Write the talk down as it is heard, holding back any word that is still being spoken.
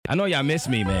I know y'all miss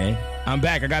me, man. I'm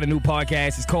back. I got a new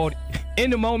podcast. It's called In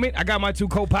the Moment. I got my two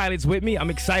co-pilots with me. I'm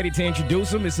excited to introduce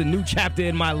them. It's a new chapter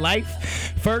in my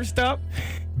life. First up,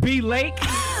 B. Lake,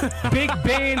 Big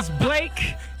Ben's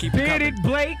Blake, Bearded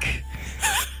Blake,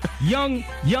 Young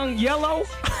Yellow.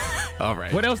 All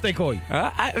right. What else they call you?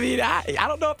 I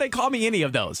don't know if they call me any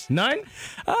of those. None?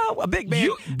 Well, Big Ben.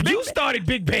 You started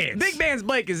Big Bands. Big Bands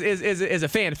Blake is a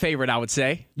fan favorite, I would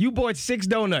say. You bought 6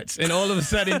 donuts and all of a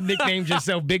sudden nicknamed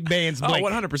yourself Big Bands Blake. Oh,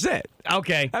 100%.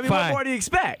 Okay, I mean, fine. what more do you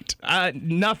expect?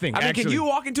 Nothing, actually. Can you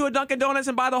walk into a Dunkin' Donuts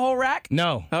and buy the whole rack?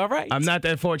 No. All right. I'm not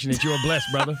that fortunate. You're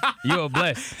blessed, brother. You're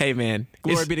blessed. Hey, man.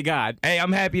 Glory be to God. Hey,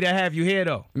 I'm happy to have you here,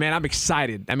 though. Man, I'm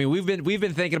excited. I mean, we've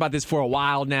been thinking about this for a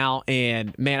while now,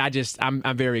 and man,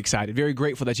 I'm very excited, very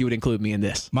grateful that you would include me in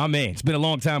this. My man, it's been a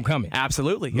long time coming.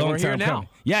 Absolutely. Long We're time here now. coming.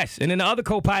 Yes, and in the other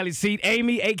co-pilot seat,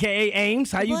 Amy, a.k.a.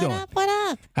 Ames. How you doing?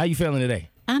 What up? How you feeling today?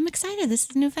 I'm excited. This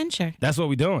is a new venture. That's what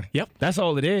we're doing. Yep. That's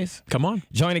all it is. Come on.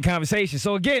 Join the conversation.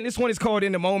 So again, this one is called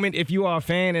In the Moment. If you are a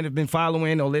fan and have been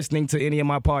following or listening to any of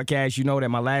my podcasts, you know that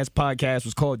my last podcast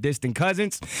was called Distant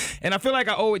Cousins. And I feel like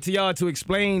I owe it to y'all to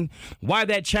explain why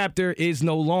that chapter is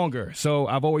no longer. So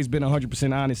I've always been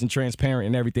 100% honest and transparent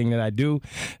in everything that I do.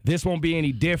 This won't be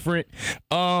any different.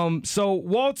 So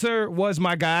Walter was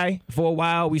my guy for a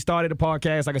while. We started a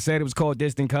podcast. Like I said, it was called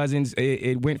Distant Cousins.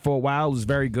 It went for a while. It was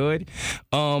very good.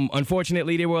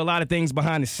 Unfortunately, there were a lot of things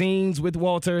behind the scenes with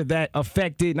Walter that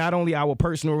affected not only our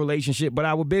personal relationship, but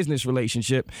our business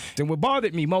relationship. And what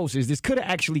bothered me most is this could have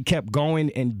actually kept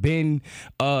going and been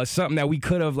something that we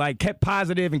could have kept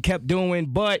positive and kept doing,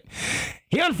 but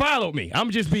he unfollowed me.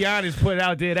 I'm just be honest, put it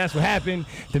out there. That's what happened.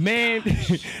 The man,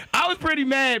 I was pretty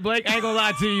mad, Blake. I ain't gonna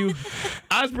lie to you.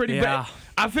 I was pretty bad.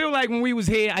 I feel like when we was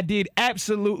here, I did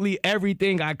absolutely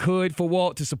everything I could for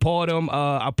Walt to support him.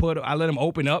 I let him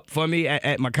open up for me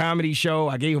at my comedy show.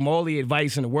 I gave him all the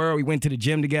advice in the world. We went to the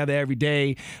gym together every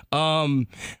day. I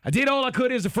did all I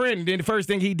could as a friend. And then the first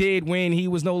thing he did when he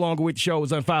was no longer with the show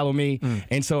was unfollow me.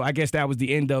 And so I guess that was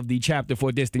the end of the chapter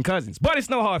for Distant Cousins. But it's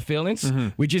no hard feelings.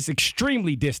 We're just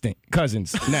extremely distant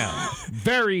cousins now.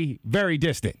 Very, very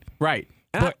distant. Right.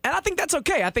 And I think that's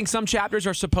okay. I think some chapters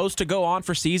are supposed to go on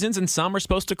for seasons, and some are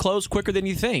supposed to close quicker than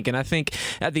you think. And I think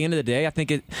at the end of the day, I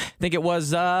think it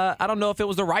was. I don't know if it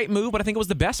was the right move, but I think it was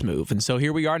the best move. And so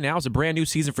here we are now. It's a brand new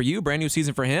season for you, brand new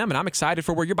season for him, and I'm excited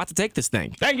for where you're about to take this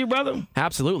thing. Thank you, brother.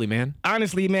 Absolutely, man.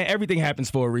 Honestly, man, everything happens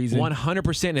for a reason.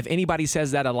 100%. If anybody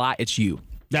says that a lot, it's you.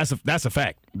 That's a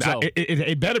fact. So,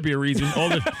 it better be a reason. All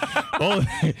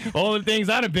the things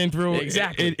I've been through.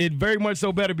 Exactly. It very much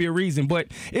so better be a reason. But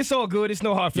it's all good. It's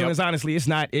no hard feelings. Yep. Honestly, it's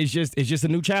not. It's just a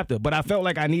new chapter. But I felt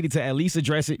like I needed to at least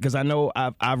address it because I know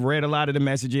I've read a lot of the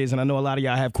messages and I know a lot of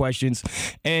y'all have questions.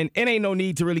 And it ain't no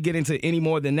need to really get into any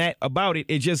more than that about it.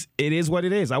 It is what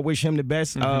it is. I wish him the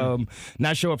best.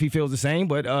 Not sure if he feels the same,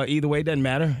 but either way, it doesn't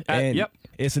matter. And yep.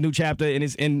 It's a new chapter and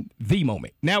it's in the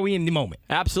moment. Now we in the moment.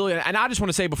 Absolutely. And I just want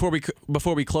to say before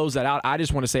we close that out, I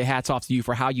just want to say hats off to you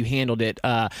for how you handled it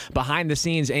behind the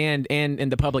scenes and in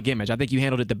the public image. I think you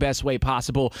handled it the best way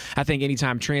possible. I think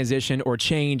anytime transition or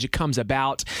change comes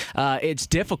about, it's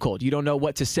difficult. You don't know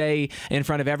what to say in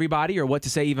front of everybody or what to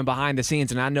say even behind the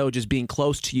scenes. And I know just being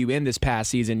close to you in this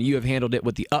past season, you have handled it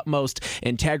with the utmost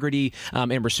integrity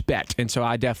and respect. And so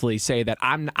I definitely say that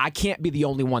I can't be the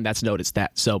only one that's noticed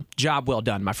that. So job well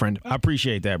done, my friend. I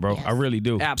appreciate that, bro. Yes. I really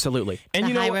do. Absolutely. And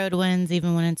The high road wins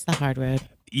even when it's the hard road.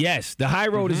 Yes, the high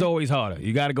road is always harder.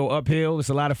 You got to go uphill. It's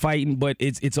a lot of fighting, but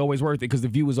it's always worth it because the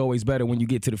view is always better when you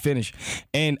get to the finish.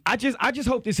 And I just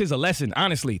hope this is a lesson,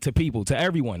 honestly, to people, to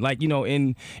everyone. Like,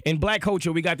 in black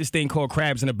culture, we got this thing called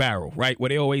crabs in a barrel, right? Where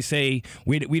they always say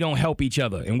we don't help each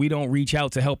other and we don't reach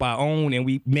out to help our own and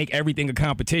we make everything a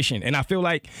competition. And I feel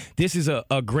like this is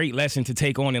a great lesson to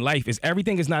take on in life is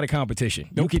everything is not a competition.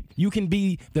 Nope. You can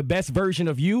be the best version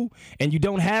of you and you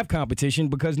don't have competition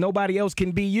because nobody else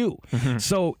can be you.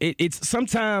 So it's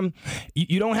sometimes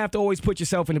you don't have to always put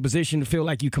yourself in a position to feel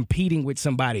like you're competing with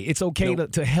somebody. It's okay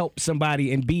to help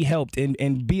somebody and be helped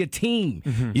and be a team.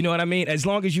 You know what I mean? As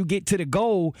long as you get to the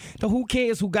goal, who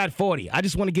cares who got 40? I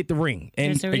just want to get the ring.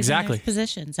 And there's a reason there's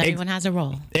positions. Everyone has a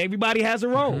role. Everybody has a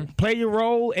role. Play your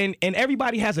role, and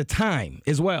everybody has a time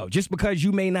as well. Just because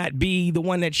you may not be the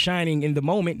one that's shining in the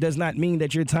moment does not mean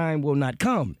that your time will not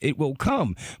come. It will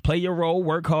come. Play your role,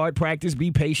 work hard, practice,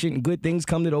 be patient, and good things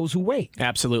come to those who wait.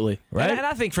 Absolutely. Right? And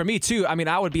I think for me, too, I mean,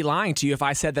 I would be lying to you if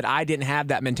I said that I didn't have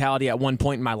that mentality at one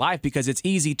point in my life, because it's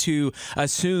easy to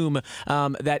assume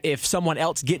that if someone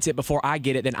else gets it before I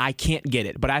get it, then I can't get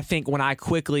it. But I think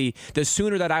the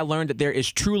sooner that I learned that there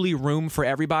is truly room for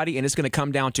everybody, and it's going to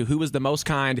come down to who is the most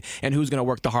kind and who's going to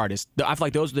work the hardest. I feel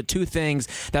like those are the two things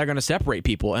that are going to separate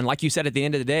people. And like you said, at the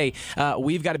end of the day,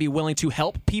 we've got to be willing to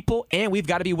help people, and we've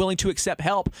got to be willing to accept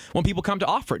help when people come to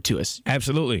offer it to us.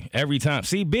 Absolutely. Every time.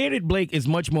 See, bearded Blake is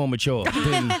much more mature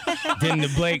than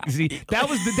the Blake. See, that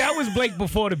was Blake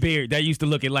before the beard that used to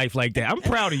look at life like that. I'm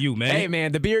proud of you, man. Hey,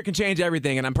 man, the beard can change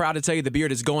everything, and I'm proud to tell you the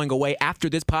beard is going away after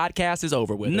this podcast is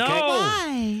over with. No. Okay?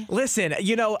 Why? Listen,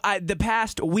 the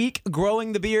past week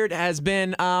growing the beard has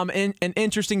been an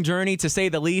interesting journey, to say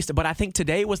the least, but I think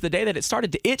today was the day that it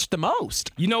started to itch the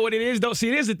most. You know what it is, though? See,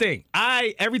 here's the thing.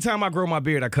 Every time I grow my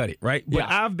beard, I cut it, right? But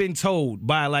Yeah. I've been told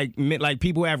by like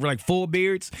people who have like full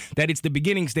beards that it's the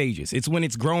beginning stages. It's when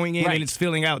it's growing in Right. and it's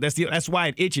filling out. That's why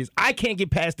it itches. I can't get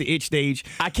past the itch stage.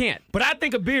 I can't. But I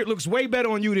think a beard looks way better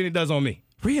on you than it does on me.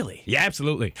 Really? Yeah,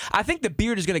 absolutely. I think the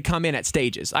beard is going to come in at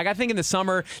stages. Like, I think in the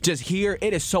summer, just here,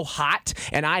 it is so hot,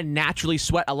 and I naturally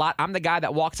sweat a lot. I'm the guy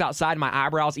that walks outside, my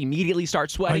eyebrows immediately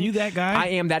start sweating. Are you that guy? I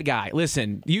am that guy.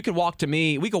 Listen, you could walk to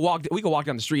me. We could walk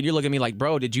down the street, and you're looking at me like,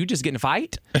 bro, did you just get in a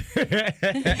fight?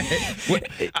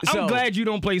 I'm glad you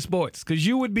don't play sports, because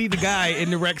you would be the guy in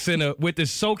the rec center with the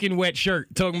soaking wet shirt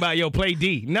talking about, yo, play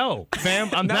D. No, fam,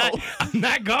 I'm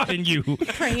not guarding you.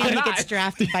 Praying he gets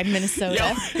drafted by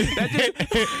Minnesota.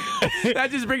 That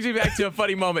just brings me back to a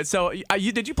funny moment. So,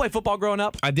 did you play football growing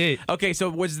up? I did. Okay, so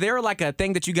was there like a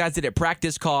thing that you guys did at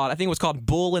practice called, I think it was called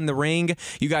Bull in the Ring?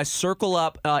 You guys circle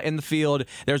up in the field.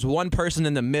 There's one person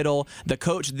in the middle. The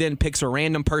coach then picks a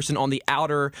random person on the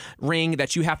outer ring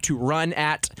that you have to run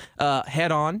at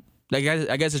head on. Like,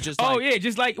 I guess it's just like,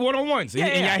 just like one-on-ones. Yeah,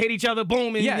 and yeah. y'all hit each other,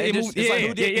 boom, and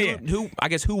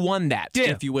it's who won that, Yeah.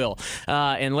 if you will.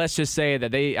 And let's just say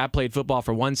that I played football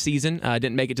for one season,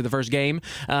 didn't make it to the first game,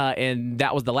 and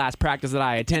that was the last practice that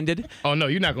I attended. Oh no,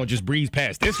 you're not gonna just breeze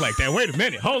past this like that. Wait a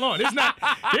minute, hold on. This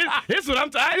what I'm.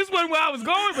 This wasn't where I was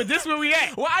going, but this where we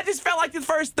at. Well, I just felt like the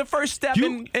first step.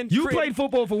 You played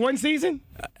football for one season?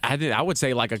 I did. I would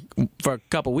say for a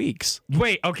couple weeks.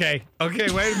 Wait, okay,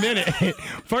 wait a minute.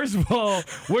 First of all,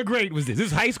 what grade was this? This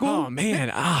is high school? Oh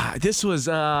man, this was.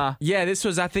 I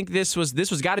think this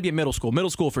was got to be a middle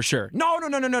school for sure. No.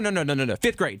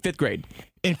 5th grade.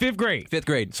 In 5th grade. 5th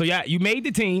grade. So yeah, you made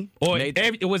the team, or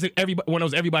it was everybody. One of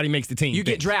those everybody makes the team. You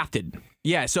get drafted.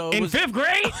 Yeah, so in 5th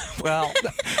grade. Well,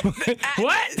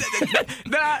 what?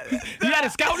 You had a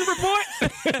scouting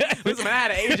report? Listen, I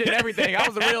had an agent and everything. I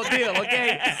was the real deal.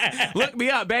 Okay, look me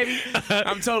up, baby.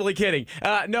 I'm totally kidding.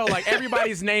 No, like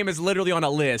everybody's name is literally on a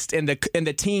list, and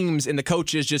the teams and the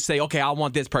coaches just say, okay, I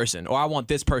want this person or I want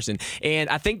this person. And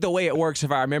I think the way it works,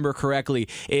 if I remember correctly,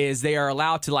 is they are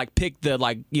allowed to pick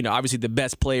obviously the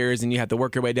best players, and you have to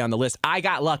work your way down the list. I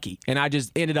got lucky, and I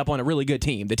just ended up on a really good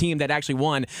team, the team that actually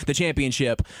won the championship.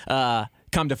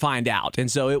 Come to find out, and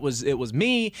so it was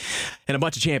me and a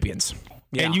bunch of champions.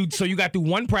 Yeah. And you got through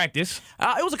one practice.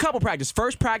 It was a couple practice.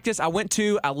 First practice I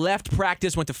left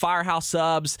practice, went to Firehouse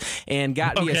Subs and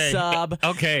got me a sub.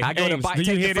 Okay. I go to take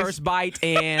the first bite,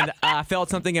 and I felt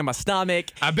something in my stomach.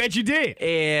 I bet you did.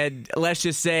 And let's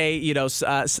just say,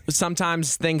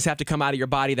 sometimes things have to come out of your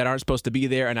body that aren't supposed to be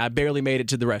there, and I barely made it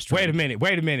to the restroom. Wait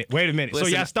a minute. Listen, So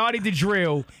y'all started the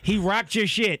drill. He rocked your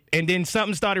shit, and then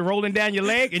something started rolling down your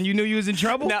leg, and you knew you was in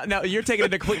trouble? No, you're taking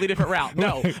it a completely different route.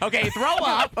 No. Okay, throw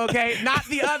up, okay? Not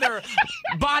the other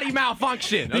body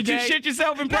malfunction. Okay? Did you shit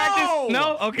yourself in practice?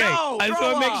 No? Okay. No, I just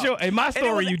want to make sure. In my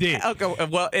story, you did. Okay,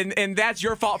 well, and that's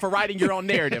your fault for writing your own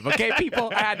narrative, okay,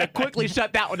 people? I had to quickly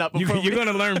shut that one up. You're going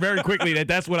to learn very quickly that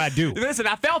that's what I do. Listen,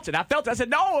 I felt it. I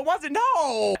said, no, it wasn't.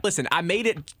 No. Listen, I made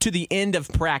it to the end of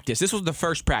practice. This was the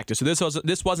first practice, so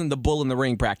this wasn't the Bull in the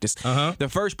Ring practice. The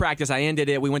first practice, I ended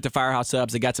it. We went to Firehouse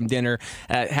Subs. I got some dinner.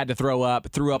 Had to throw up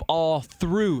all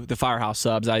through the Firehouse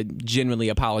Subs. I genuinely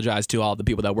apologize to all the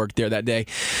people that worked there that day.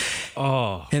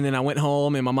 Oh. And then I went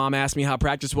home, and my mom asked me how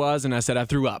practice was, and I said I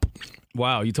threw up.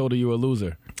 Wow, you told her you were a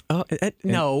loser.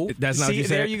 No. That's not what you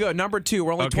said? There you go. Number 2.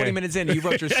 We're only 20 minutes in, and you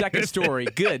wrote your second story.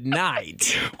 Good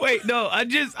night. Wait, no.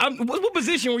 What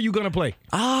position were you going to play?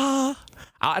 I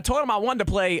told him I wanted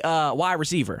to play wide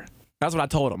receiver. That's what I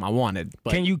told him I wanted.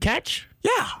 But Can you catch?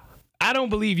 Yeah. I don't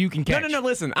believe you can catch. No.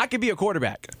 Listen, I could be a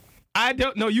quarterback. I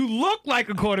don't know. You look like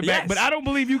a quarterback, Yes. but I don't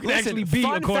believe you can actually be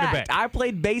a quarterback. Fact, I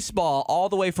played baseball all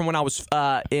the way from when I was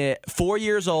 4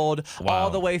 years old all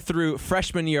the way through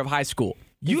freshman year of high school.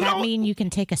 Does that mean you can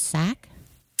take a sack?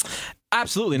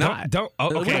 Absolutely not.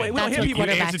 Okay. We don't hear people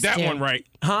You answered that one right.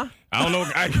 Huh? I don't know.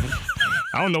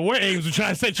 I don't know what Ames was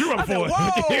trying to set you up for.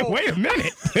 whoa. Wait a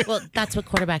minute. Well, that's what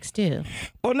quarterbacks do.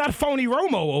 Well, not phony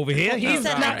Romo over here. He He's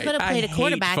said all I right. could have played I a hate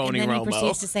quarterback, and phony then Romo. he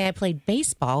proceeds to say I played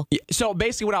baseball. So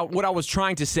basically, what I was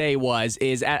trying to say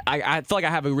is I feel like I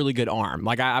have a really good arm.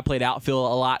 Like I played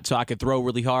outfield a lot, so I could throw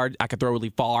really hard. I could throw really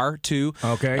far too.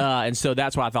 Okay. And so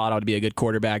that's why I thought I would be a good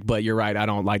quarterback. But you're right, I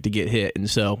don't like to get hit, and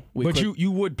so. But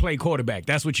you would play quarterback.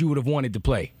 That's what you would have wanted to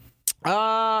play.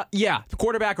 Yeah,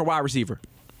 quarterback or wide receiver.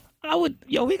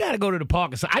 We got to go to the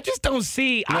park. I just don't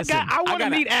see. Listen, I want to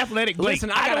meet athletic Blake. Listen,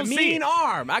 I got a don't see mean it.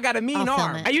 arm. I got a mean I'll film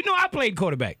arm. it. Hey, I played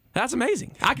quarterback. That's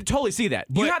amazing. I could totally see that.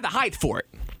 You But- have the height for it.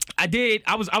 I did.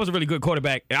 I was a really good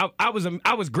quarterback. I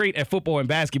was great at football and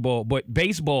basketball, but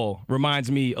baseball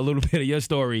reminds me a little bit of your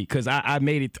story because I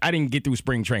made it. I didn't get through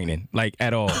spring training like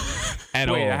at all. At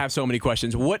Wait, all. I have so many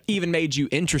questions. What even made you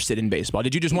interested in baseball?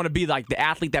 Did you just want to be like the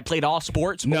athlete that played all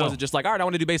sports? Or No. was it just like, all right, I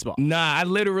want to do baseball? Nah, I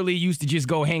literally used to just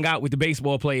go hang out with the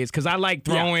baseball players because I like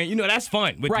throwing. You know, that's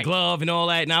fun with Right. the glove and all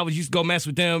that. And I was used to go mess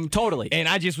with them. Totally. And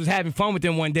I just was having fun with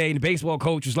them one day. And the baseball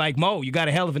coach was like, Mo, you got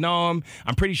a hell of an arm.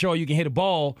 I'm pretty sure you can hit a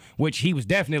ball, which he was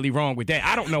definitely wrong with that.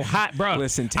 I don't know how, bro.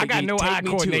 Listen, I got no eye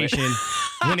coordination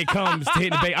when it comes to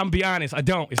hitting the base. I'm gonna be honest, I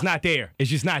don't. It's not there. It's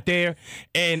just not there.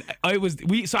 And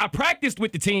so I practiced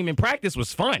with the team, and practice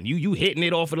was fun. You hitting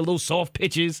it off of the little soft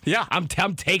pitches. Yeah. I'm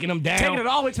taking them down. Taking it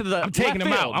all the way to the I'm taking left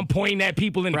them field. out. I'm pointing at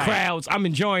people in the Right. crowds. I'm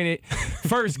enjoying it.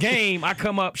 First game, I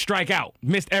come up, strike out,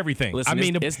 missed everything. Listen,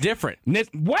 it's different.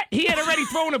 What? He had already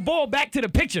thrown the ball back to the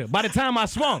pitcher by the time I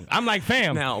swung. I'm like,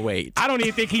 fam. Now, wait. I don't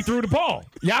even think he threw the ball.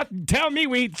 Y'all tell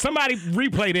me somebody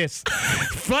replay this.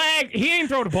 Flag. He didn't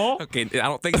throw the ball. Okay, I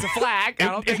don't think it's a flag. I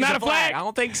don't It's think not it's a flag? I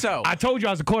don't think so. I told you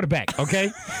I was a quarterback,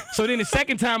 okay? So then the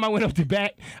second time I went up to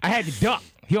bat, I had to duck.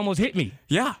 He almost hit me.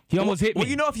 yeah. He almost hit me. Well,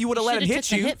 you know, if you would have let him Should've hit took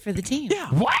the you. hit for the team. Yeah.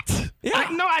 What? Yeah.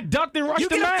 I ducked and rushed You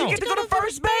the get mound. to go to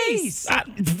first base.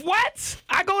 What?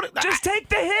 I go to Just take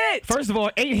the hit. First of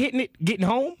all, ain't hitting it getting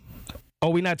home? Oh,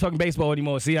 we're not talking baseball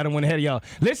anymore. See, I don't want to head of y'all.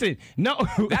 Listen, no.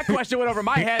 That question went over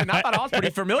my head, and I thought I was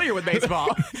pretty familiar with baseball.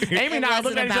 Amy and I are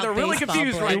looking at each other really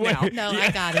confused right now. No,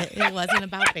 I got it. It wasn't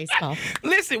about baseball.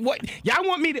 Listen, what y'all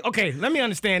want me to? Okay, let me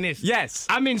understand this. Yes.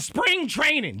 I'm in spring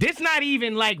training. This not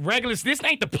even like regular. This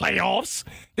ain't the playoffs.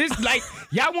 This like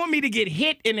y'all want me to get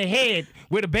hit in the head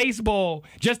with a baseball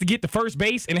just to get to first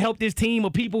base and help this team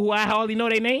of people who I hardly know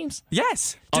their names?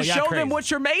 Yes. Oh, To y'all show crazy. them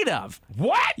what you're made of.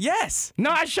 What? Yes.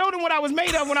 No, I showed them what I was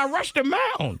made of when I rushed the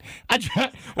mound.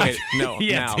 Wait, no,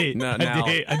 yeah, now, I did. no, I now.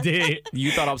 did. I did.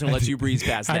 You thought I was going to let you breeze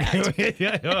past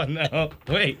that. Oh no!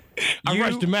 Wait, I You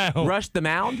rushed the mound. Rushed the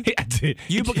mound? I did.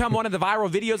 You become one of the viral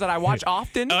videos that I watch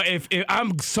often? If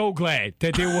I'm so glad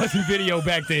that there wasn't video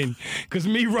back then, because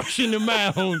me rushing the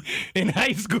mound in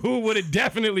high school would have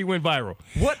definitely went viral.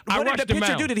 What I did the rushed pitcher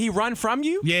mound. do? Did he run from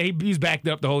you? Yeah, he's backed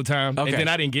up the whole time, Okay. and then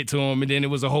I didn't get to him, and then it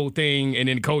was a whole thing, and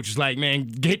then the coach was like, "Man,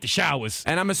 hit the showers."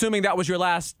 And I'm assuming that was your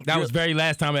last. That was the very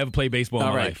last time I ever played baseball in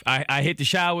All my right. life. I hit the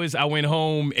showers, I went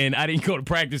home, and I didn't go to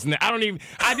practice. And I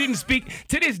didn't speak.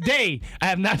 To this day, I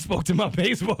have not spoke to my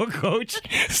baseball coach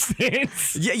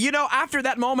since. Yeah, you know, after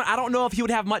that moment, I don't know if he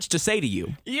would have much to say to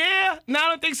you. Yeah, no, I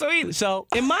don't think so either. So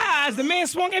In my eyes, the man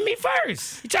swung at me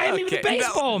first. He tried to hit me with the Okay, no.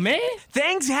 baseball, man.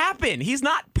 things happen. He's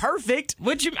not perfect.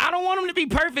 I don't want him to be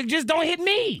perfect. Just don't hit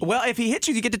me. Well, if he hits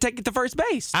you, you get to take it to first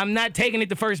base. I'm not taking it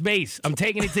to first base. I'm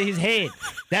taking it to his head.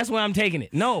 That's where I'm taking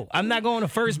it. No, I'm not going to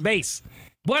first base.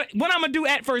 What I'm gonna do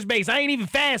at first base? I ain't even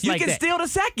fast You like can that. steal to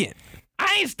second.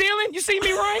 I ain't stealing. You see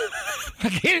me run? I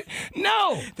can't.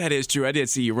 No. That is true. I did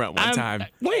see you run one time.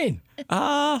 When?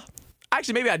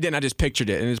 Actually, maybe I didn't. I just pictured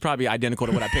it, and it's probably identical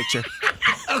to what I picture.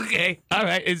 Okay. All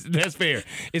right. That's fair.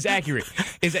 It's accurate.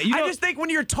 You I know, just think when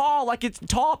you're tall,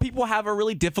 tall people have a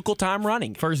really difficult time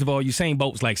running. first of all, Usain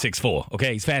Bolt's like 6'4".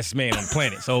 Okay, he's fastest man on the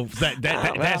planet. So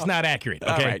that's not accurate.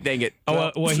 Okay. All right, dang it.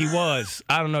 Oh, well, he was.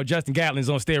 I don't know. Justin Gatlin's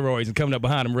on steroids and coming up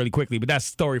behind him really quickly, but that's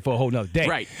a story for a whole nother day.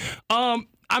 Right.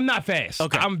 I'm not fast.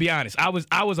 Okay. I'm gonna be honest. I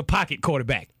was a pocket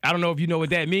quarterback. I don't know if you know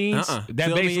what that means. That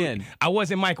Fill me basically- in. I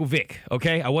wasn't Michael Vick.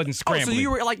 Okay, I wasn't Oh, scrambling. so you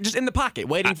were like just in the pocket,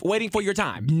 waiting for your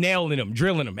time. Nailing them,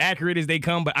 drilling them, accurate as they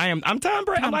come. But I'm Tom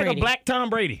Brady. I'm like Brady. a black Tom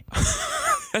Brady,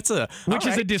 which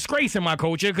is a disgrace in my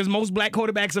culture because most black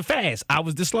quarterbacks are fast. I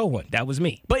was the slow one. That was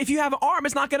me. But if you have an arm,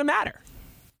 it's not going to matter.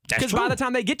 That's Because true. by the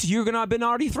time they get to you, you're going to have been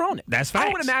already thrown it. That's I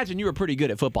would facts. imagine you were pretty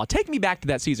good at football. Take me back to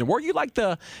that season. Were you like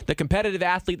the competitive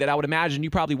athlete that I would imagine you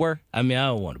probably were? I mean, I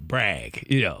don't want to brag,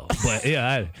 but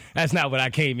that's not what I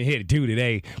came in here to do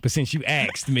today. But since you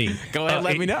asked me, Go ahead,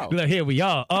 let me know. Look, here we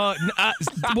are. I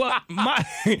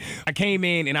came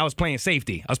in and I was playing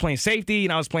safety. I was playing safety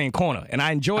and I was playing corner, and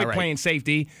I enjoyed All right. playing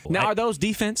safety. Now, are those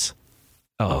defense?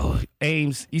 Oh,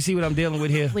 Ames, you see what I'm dealing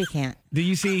with here? We can't. Do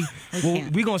you see?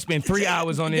 can't. We're gonna spend 3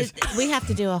 hours on this. We have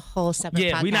to do a whole separate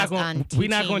Yeah, podcast we're not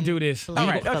gonna on do this. teaching All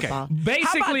right, okay. football. How about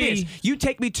Basically, this? You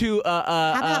take me to How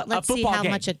about a let's see football how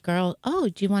game. much a girl. Oh,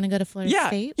 do you want to go to Florida Yeah,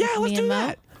 State? yeah, with let's me do and Mo?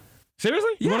 that.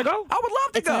 seriously, you want to go? I would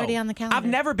love to It's go. already on the calendar. I've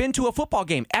never been to a football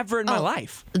game ever in my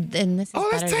life. Then this is Oh,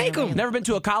 let's better than take 'em. Orlando. Never been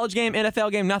to a college game,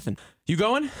 NFL game, nothing. You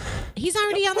going? He's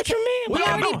already on the. What you mean? We Where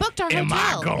am already I- booked our Am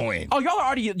hotel. I going? Oh, y'all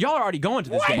are already going to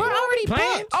this game. We're already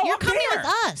Playing? booked. Oh, You're I'm coming there.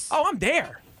 with us. Oh, I'm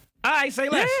there. All right, say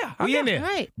less. Yeah, I'm we in down. there.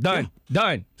 All right.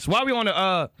 Done. So while we on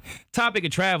the topic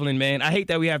of traveling, man, I hate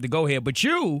that we have to go here, but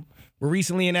you were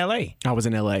recently in L.A. I was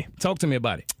in LA. Talk to me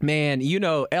about it. Man, you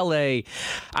know, LA,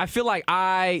 I feel like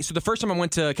so the first time I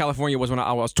went to California was when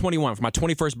I was 21. For my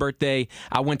 21st birthday,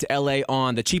 I went to LA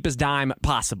on the cheapest dime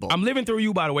possible. I'm living through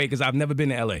you, by the way, because I've never been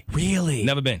to L.A. Really?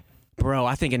 Never been. Bro,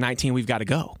 I think in 19 we've got to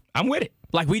go. I'm with it.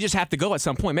 Like, we just have to go at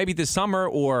some point, maybe this summer,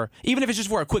 or even if it's just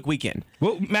for a quick weekend.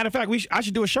 Well, matter of fact, I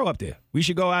should do a show up there. We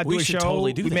should go out, We do a should show.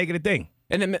 totally do we that. make it a thing.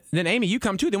 And then Amy, you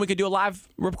come too. Then we could do a live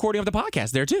recording of the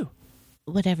podcast there too.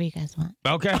 Whatever you guys want.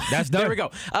 Okay, that's done. There we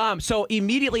go. So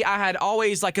immediately I had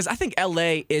always because I think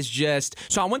LA is just.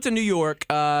 So I went to New York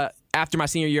after my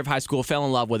senior year of high school, fell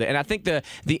in love with it, and I think the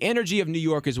energy of New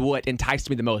York is what enticed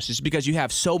me the most, just because you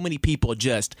have so many people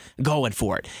just going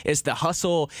for it. It's the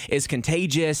hustle, it's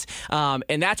contagious, and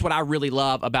that's what I really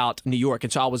love about New York.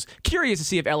 And so I was curious to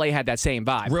see if LA had that same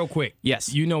vibe. Real quick.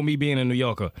 Yes. You know me being a New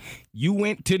Yorker. You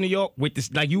went to New York with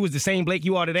this, like you was the same Blake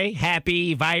you are today,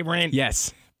 happy, vibrant.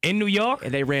 Yes. In New York?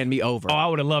 And they ran me over. Oh, I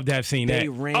would have loved to have seen that. They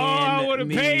ran I would have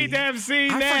me. paid to have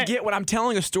seen I that. forget when I'm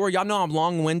telling a story. Y'all know I'm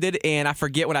long-winded, and I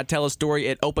forget when I tell a story,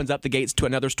 it opens up the gates to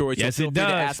another story. So Yes, feel it free to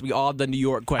does. ask me all the New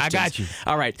York questions. I got you.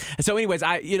 All right. So, anyways,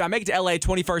 I make it to LA,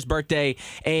 21st birthday,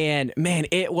 and man,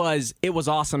 it was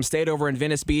awesome. Stayed over in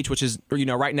Venice Beach, which is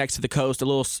right next to the coast, a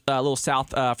little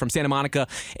south from Santa Monica,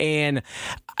 and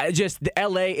the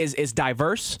LA is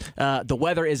diverse. The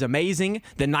weather is amazing.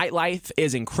 The nightlife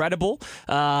is incredible.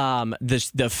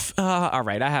 All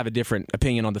right, I have a different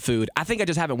opinion on the food. I think I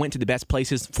just haven't went to the best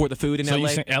places for the food in So LA. you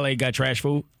saying LA got trash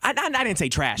food? I didn't say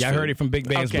trash. Yeah, I food. heard it from Big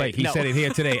Bands Okay, Blake. He no. said it here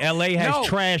today. LA has No,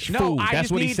 trash no, food. I That's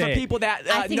just what he need said. for people that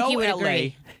I think know you would LA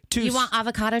agree. to You want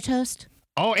avocado toast?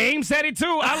 Oh, Ames said it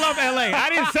too. I love LA. I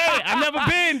didn't say it. I've never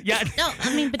been. Yeah. No,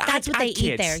 I mean, but that's what I they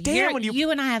can't eat there. stand when you-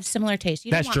 You and I have similar tastes.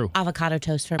 You That's don't want true. avocado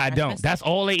toast for I breakfast. don't. That's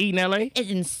all they eat in LA?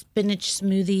 And spinach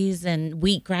smoothies and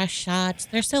wheatgrass shots.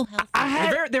 They're so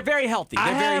healthy. they're very healthy. They're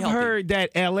I very have healthy. heard that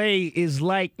LA is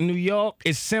like New York.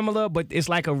 It's similar, but it's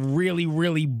like a really,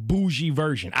 really bougie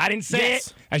version. I didn't say Yes.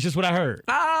 it. That's just what I heard.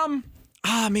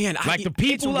 Man, Like the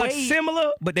people are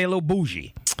similar, but they're a little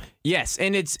bougie. Yes,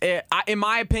 and it's in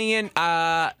my opinion.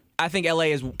 I think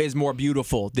LA is more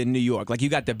beautiful than New York. Like, you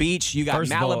got the beach, you got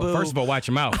Malibu. First of all, watch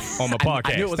your mouth on my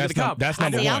podcast. I knew it was that's gonna come. That's I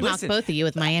number see, one. I'll knock Listen. both of you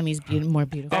with Miami's more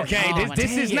beautiful. Okay, Oh,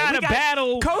 this is dang it. not We a got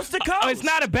battle. coast to coast. It's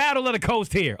not a battle of the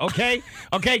coast here, okay?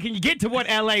 Okay, can you get to what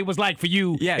LA was like for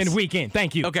you Yes. in the weekend?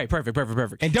 Thank you. Okay, perfect.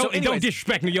 And don't anyways,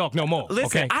 disrespect New York no more.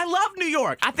 Listen, okay? I love New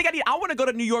York. I think I want to go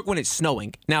to New York when it's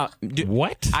snowing. Now,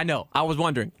 What? I know. I was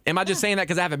wondering. Am I just saying that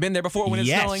because I haven't been there before when it's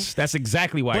snowing? Yes, that's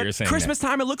exactly why But you're saying Christmas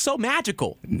time, it looks so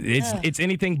magical. that. It's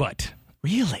anything but.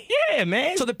 Really? Yeah,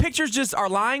 man. So the pictures just are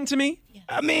lying to me?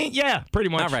 I mean, yeah, pretty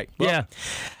much. All right. Well, yeah.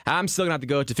 I'm still gonna have to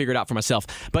go to figure it out for myself.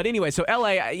 But anyway, so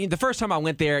LA, the first time I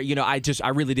went there, I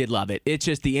really did love it. It's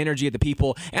just the energy of the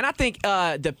people, and I think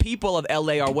the people of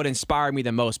LA are what inspired me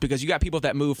the most, because you got people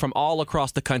that move from all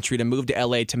across the country to move to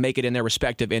LA to make it in their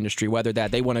respective industry, whether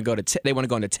that they want to go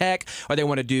into tech, or they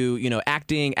want to do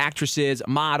acting, actresses,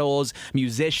 models,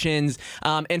 musicians,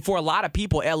 and for a lot of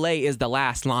people, LA is the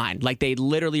last line. Like, they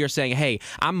literally are saying, "Hey,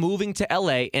 I'm moving to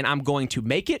LA, and I'm going to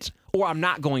make it, or I'm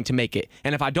not going to make it.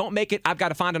 And if I don't make it, I've got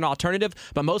to find an alternative."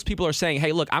 But most people are saying,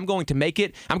 "Hey, look, I'm going to make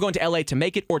it. I'm going to LA to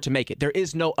make it or to make it. There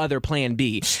is no other plan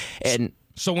B." And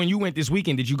So when you went this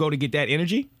weekend, did you go to get that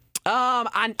energy?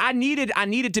 I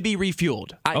needed to be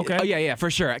refueled. Okay. Oh, yeah,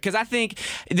 for sure. Because I think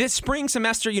this spring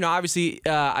semester, obviously,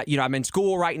 I'm in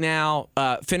school right now,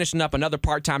 finishing up another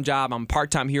part-time job. I'm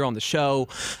part-time here on the show,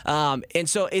 and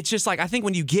so it's just like, I think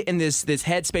when you get in this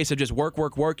headspace of just work,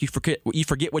 you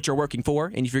forget what you're working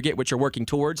for, and you forget what you're working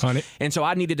towards. 100. And so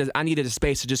I needed a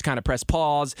space to just kind of press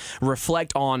pause,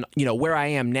 reflect on where I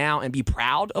am now, and be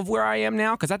proud of where I am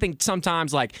now. Because I think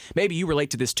sometimes, like, maybe you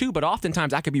relate to this too, but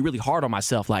oftentimes I could be really hard on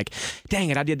myself, like, like, dang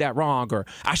it, I did that wrong, or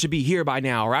I should be here by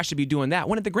now, or I should be doing that.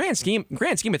 When at the grand scheme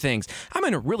of things, I'm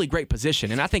in a really great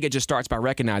position. And I think it just starts by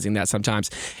recognizing that sometimes.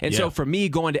 And so for me,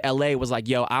 going to LA was like,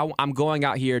 yo, I'm going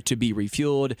out here to be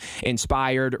refueled,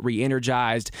 inspired,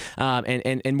 re-energized,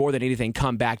 and more than anything,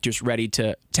 come back just ready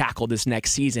to tackle this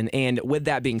next season. And with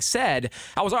that being said,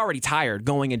 I was already tired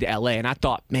going into LA, and I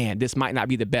thought, man, this might not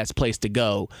be the best place to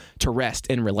go to rest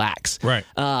and relax. Right.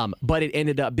 But it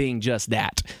ended up being just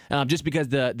that. Just because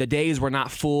the days were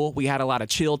not full, we had a lot of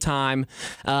chill time,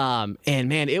 and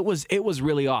man, it was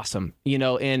really awesome.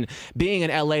 And being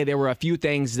in LA, there were a few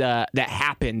things that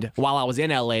happened while I was in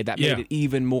LA that made it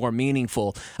even more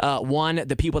meaningful. One,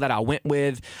 the people that I went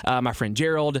with, my friend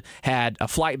Gerald had a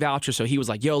flight voucher, so he was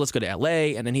like, yo, let's go to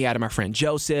LA. And then he added my friend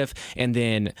Joseph, and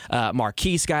then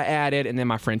Marquise got added, and then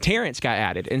my friend Terrence got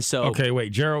added. And so okay,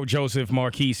 wait, Gerald, Joseph,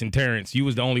 Marquise, and Terrence. You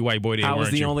was the only white boy there. I was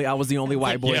the only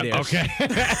white boy there. Okay.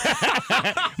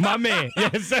 My man.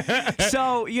 Yes.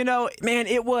 So, man,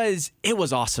 it was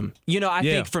awesome. I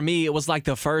think for me, it was like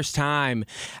the first time,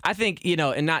 I think,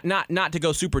 and not to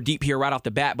go super deep here right off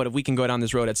the bat, but if we can go down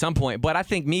this road at some point, but I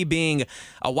think me being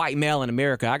a white male in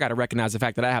America, I got to recognize the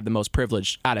fact that I have the most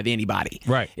privilege out of anybody.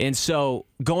 Right. And so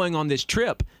going on this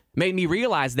trip made me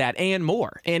realize that and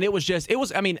more. And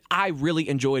I really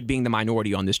enjoyed being the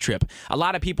minority on this trip. A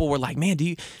lot of people were like, man,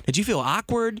 did you feel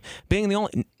awkward being the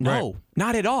only? No, right.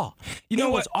 Not at all. It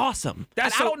was awesome. I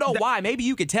don't know why. Maybe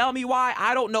you could tell me why.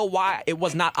 I don't know why it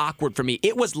was not awkward for me.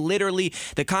 It was literally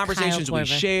the conversations we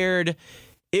shared.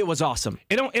 It was awesome.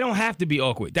 It don't have to be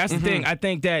awkward. That's the thing. I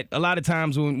think that a lot of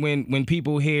times when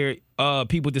people hear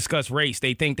people discuss race,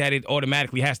 they think that it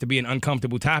automatically has to be an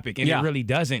uncomfortable topic, and it really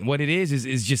doesn't. What it is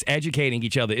just educating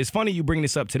each other. It's funny you bring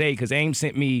this up today because Ames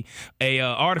sent me a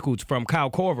article from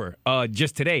Kyle Korver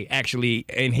just today, actually,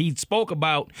 and he spoke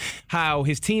about how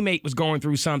his teammate was going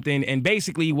through something, and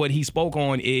basically what he spoke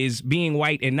on is being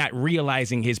white and not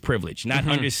realizing his privilege, not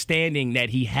understanding that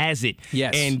he has it.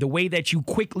 Yes. And the way that you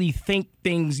quickly think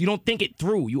things, you don't think it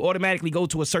through. You automatically go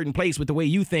to a certain place with the way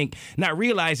you think, not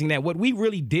realizing that what we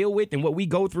really deal with and what we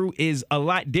go through is a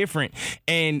lot different.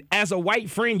 And as a white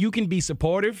friend, you can be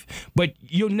supportive, but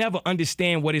you'll never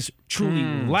understand what it's truly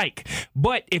like.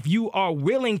 But if you are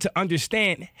willing to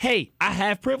understand, hey, I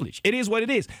have privilege. It is what it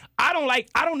is. I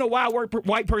don't know why a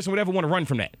white person would ever want to run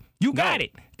from that. You got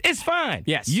it. It's fine.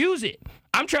 Yes. Use it.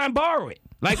 I'm trying to borrow it.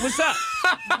 Like, what's up?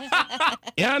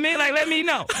 You know what I mean? Like, let me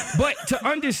know. But to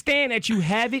understand that you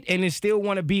have it and then still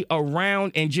want to be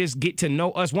around and just get to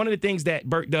know us. One of the things that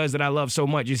Bert does that I love so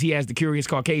much is he has the Curious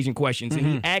Caucasian questions. And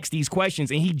he asks these questions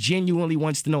and he genuinely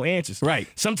wants to know answers. Right.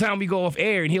 Sometimes we go off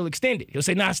air and he'll extend it. He'll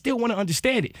say, I still want to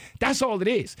understand it. That's all it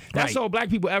is. That's all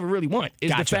black people ever really want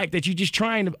is the fact that you're just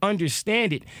trying to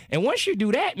understand it. And once you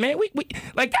do that, man, we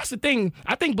like, that's the thing.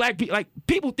 I think black people, like,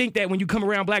 people think that when you come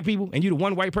around black people and you're the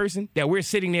one white person, that we're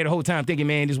sitting there the whole time thinking,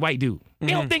 man, this white dude. They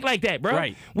don't think like that, bro.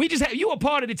 Right. We just have you a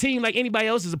part of the team like anybody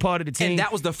else is a part of the team. And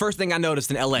that was the first thing I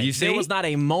noticed in LA. You see? There was not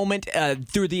a moment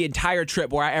through the entire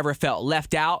trip where I ever felt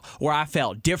left out, where I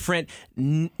felt different.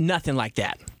 Nothing like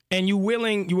that. And you were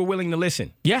willing to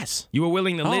listen. Yes. You were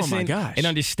willing to listen my gosh. and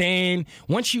understand.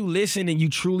 Once you listen and you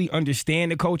truly understand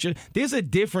the culture, there's a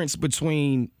difference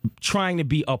between trying to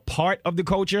be a part of the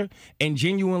culture and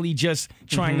genuinely just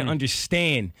trying to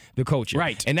understand the culture.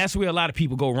 Right. And that's where a lot of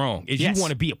people go wrong, is you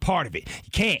want to be a part of it.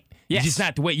 You can't. Yes. It's just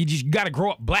not the way. You just got to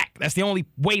grow up black. That's the only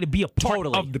way to be a part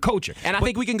of the culture. And I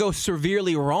think we can go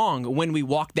severely wrong when we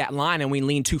walk that line and we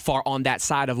lean too far on that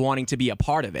side of wanting to be a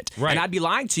part of it. Right. And I'd be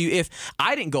lying to you if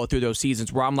I didn't go through those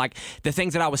seasons where I'm like, the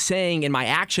things that I was saying in my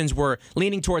actions were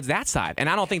leaning towards that side. And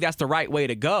I don't think that's the right way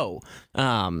to go.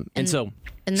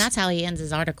 And that's how he ends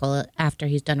his article after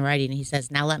he's done writing. He says,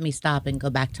 now let me stop and go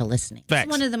back to listening. Facts.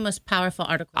 It's one of the most powerful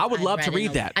articles. I would love to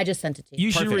read that. I just sent it to you.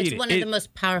 You should read it. It's one of the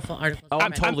most powerful articles. Oh,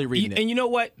 I'm totally reading it. And you know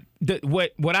what?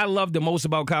 What I love the most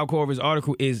about Kyle Korver's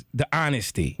article is the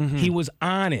honesty. He was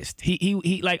honest.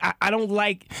 He like, I don't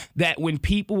like that when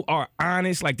people are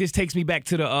honest. Like, this takes me back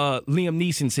to the Liam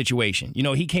Neeson situation. You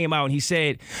know, he came out and he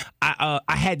said, I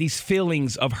had these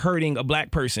feelings of hurting a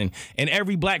black person, and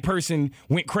every black person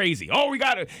went crazy. Oh,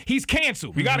 he's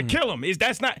canceled. We gotta kill him.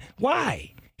 That's not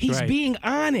why. He's being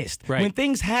honest. Right. When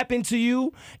things happen to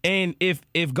you, and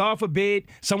if God forbid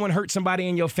someone hurt somebody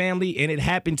in your family, and it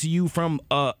happened to you from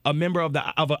a member of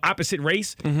an opposite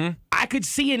race, I could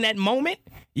see in that moment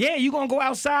Yeah, you're going to go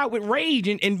outside with rage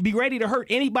and be ready to hurt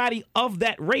anybody of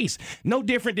that race. No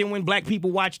different than when black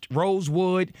people watched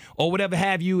Rosewood or whatever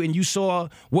have you, and you saw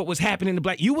what was happening to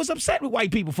black. You was upset with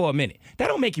white people for a minute. That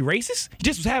don't make you racist. You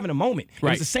just was having a moment.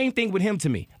 Right. It was the same thing with him to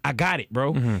me. I got it,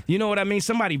 bro. Mm-hmm. You know what I mean?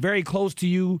 Somebody very close to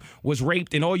you was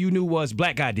raped, and all you knew was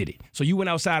black guy did it. So you went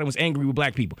outside and was angry with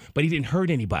black people, but he didn't hurt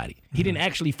anybody. He didn't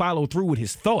actually follow through with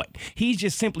his thought. He's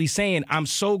just simply saying, I'm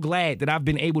so glad that I've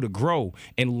been able to grow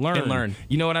and learn.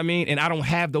 You know what I mean? And I don't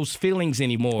have those feelings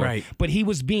anymore. Right. But he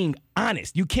was being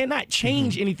honest. You cannot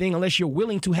change anything unless you're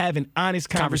willing to have an honest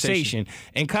conversation.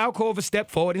 And Kyle Korver stepped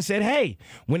forward and said, hey,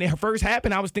 when it first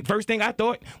happened, first thing I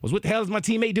thought was, what the hell is my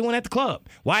teammate doing at the club?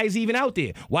 Why is he even out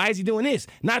there? Why is he doing this?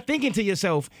 Not thinking to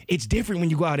yourself, it's different when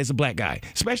you go out as a black guy,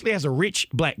 especially as a rich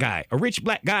black guy. A rich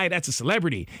black guy that's a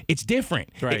celebrity. It's different.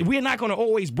 Right. We're not going to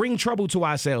always bring trouble to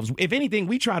ourselves. If anything,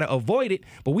 we try to avoid it,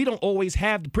 but we don't always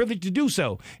have the privilege to do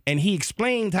so. And he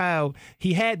explained how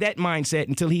he had that mindset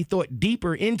until he thought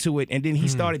deeper into it, and then he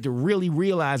started to really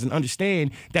realize and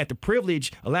understand that the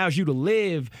privilege allows you to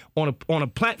live on a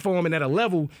platform and at a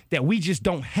level that we just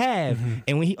don't have.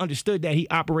 And when he understood that, he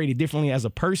operated differently as a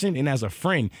person and as a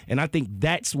friend. And I think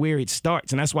that's where it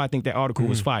starts, and that's why I think that article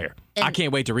was fire. I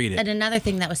can't wait to read it. And another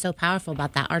thing that was so powerful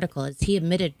about that article is he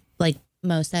admitted, like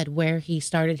Mo said, where he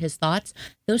started his thoughts.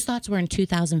 Those thoughts were in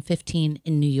 2015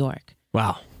 in New York.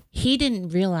 Wow. He didn't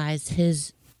realize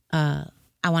his,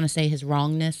 I want to say his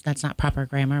wrongness. That's not proper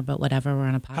grammar, but whatever. We're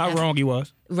on a podcast. How wrong he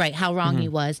was. Right, how wrong he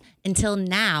was. Until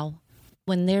now,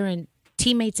 when they're in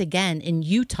teammates again in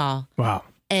Utah. Wow.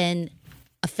 And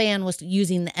a fan was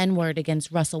using the N-word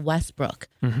against Russell Westbrook.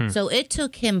 So it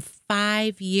took him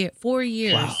 4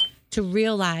 years to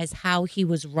realize how he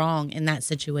was wrong in that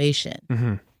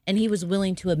situation. And he was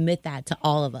willing to admit that to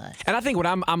all of us. And I think what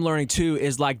I'm learning too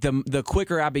is like the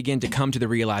quicker I begin to come to the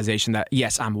realization that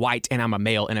yes, I'm white and I'm a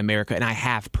male in America and I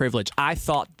have privilege. I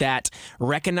thought that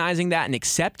recognizing that and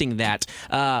accepting that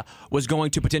was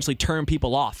going to potentially turn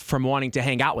people off from wanting to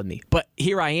hang out with me. But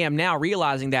here I am now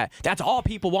realizing that that's all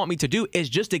people want me to do is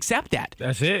just accept that.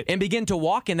 That's it. And begin to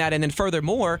walk in that, and then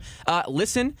furthermore,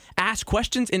 listen, ask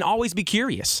questions, and always be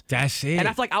curious. That's it. And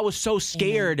I feel like I was so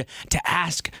scared to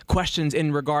ask questions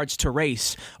in regards to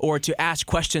race or to ask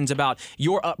questions about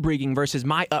your upbringing versus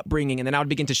my upbringing, and then I would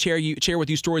begin to share with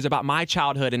you stories about my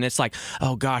childhood, and it's like,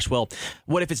 oh gosh, well,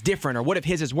 what if it's different, or what if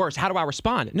his is worse? How do I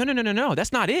respond? No,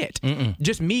 that's not it.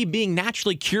 Just me being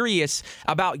naturally curious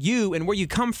about you and where you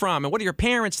come from and what are your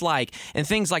parents like and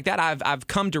things like that. I've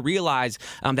come to realize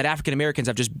that African Americans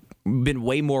have just been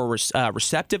way more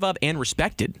receptive of and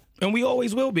respected. And we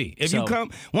always will be.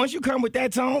 Once you come with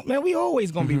that tone, man, we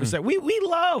always going to be receptive. We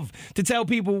love to tell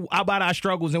people about our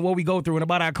struggles and what we go through and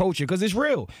about our culture because it's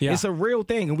real. Yeah. It's a real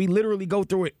thing. And we literally go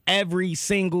through it every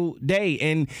single day.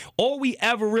 And all we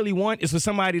ever really want is for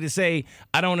somebody to say,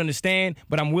 I don't understand,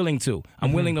 but I'm willing to.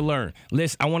 I'm willing to learn.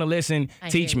 I want to listen.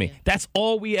 Teach me. That's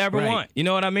all we ever want. You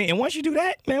know what I mean? And once you do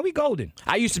that, man, we golden.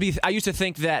 I used to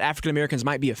think that African Americans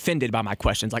might be offended by my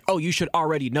questions. Like, oh, you should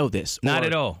already know this. Not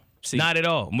at all. See. Not at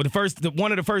all.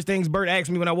 One of the first things Bert asked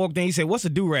me when I walked in, he said, "What's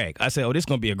a do-rag?" I said, "Oh, this is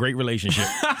going to be a great relationship."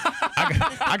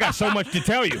 I got so much to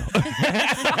tell you.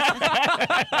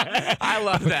 I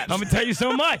love that. I'm going to tell you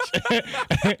so much.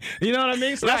 You know what I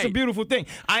mean? So that's a beautiful thing.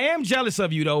 I am jealous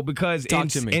of you, though, because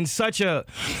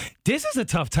this is a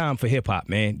tough time for hip-hop,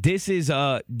 man. This is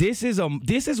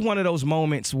one of those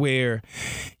moments where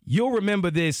you'll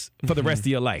remember this for the rest of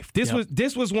your life.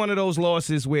 This was one of those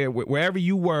losses where wherever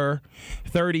you were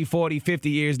 30, 40, 50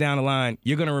 years down the line,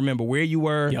 you're going to remember where you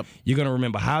were. Yep. You're going to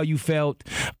remember how you felt.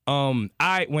 When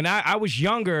I was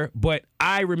younger, but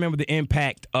I remember the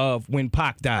impact of when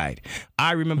Pac died.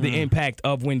 I remember the impact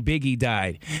of when Biggie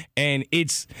died. And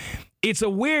it's a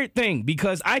weird thing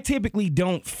because I typically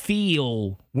don't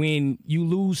feel when you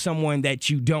lose someone that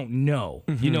you don't know.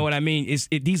 You know what I mean?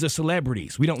 These are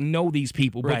celebrities. We don't know these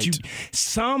people. But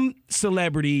some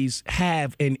celebrities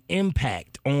have an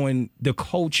impact on the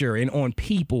culture and on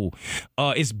people.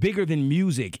 It's bigger than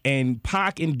music. And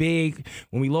Pac and Big,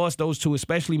 when we lost those two,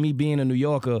 especially me being a New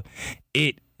Yorker,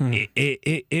 it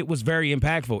was very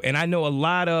impactful. And I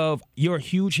know you're a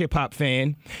huge hip hop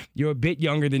fan. You're a bit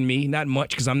younger than me, not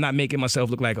much because I'm not making myself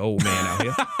look like an old man out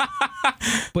here.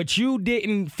 But you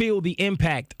didn't feel the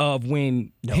impact of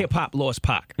when hip hop lost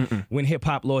Pac, when hip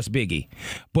hop lost Biggie.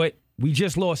 But we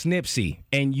just lost Nipsey,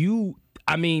 and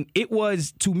I mean, it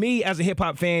was, to me as a hip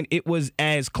hop fan, it was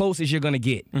as close as you're gonna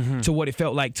get to what it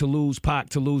felt like to lose Pac,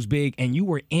 to lose Big, and you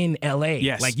were in LA.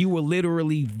 Yes. Like you were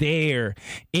literally there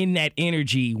in that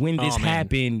energy when this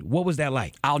happened. What was that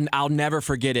like? I'll never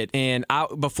forget it. And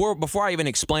before I even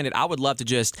explain it, I would love to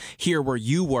just hear where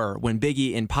you were when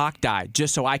Biggie and Pac died,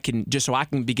 just so I can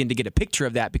begin to get a picture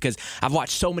of that, because I've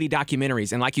watched so many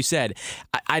documentaries, and like you said,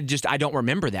 I don't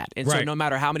remember that. And so no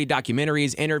matter how many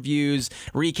documentaries, interviews,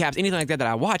 recaps, anything like that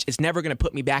I watch, it's never going to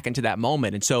put me back into that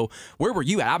moment. And so where were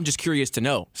you at? I'm just curious to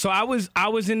know. So I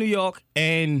was in New York,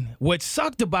 and what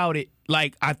sucked about it,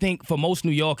 like I think for most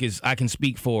New Yorkers I can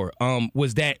speak for,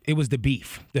 was that it was the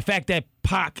beef. The fact that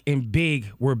Pac and Big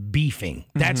were beefing.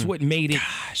 That's what made it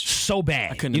so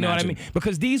bad. I couldn't you know imagine. what I mean?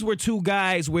 Because these were two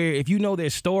guys where, if you know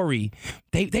their story,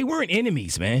 they weren't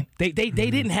enemies, man. They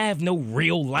didn't have no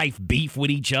real life beef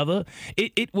with each other.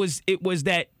 It was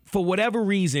that, for whatever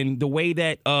reason, the way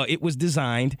that it was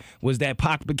designed was that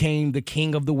Pac became the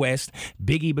king of the West,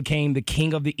 Biggie became the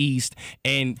king of the East,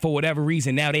 and for whatever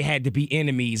reason, now they had to be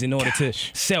enemies in order to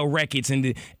sell records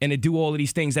and to do all of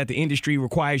these things that the industry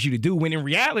requires you to do. When in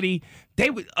reality,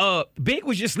 Big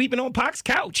was just sleeping on Pac's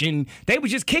couch, and they were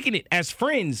just kicking it as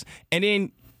friends. And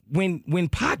then when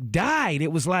Pac died,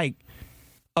 it was like,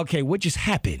 okay, what just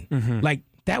happened? Like,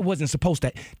 that wasn't supposed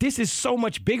to. This is so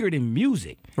much bigger than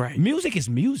music. Right. Music is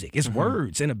music. It's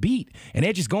words and a beat, and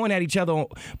they're just going at each other.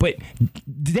 But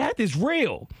death is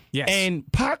real. Yes. And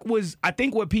Pac was, I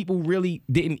think, what people really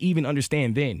didn't even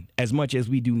understand then, as much as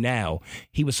we do now.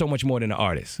 He was so much more than an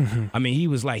artist. I mean, he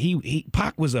was like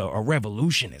Pac was a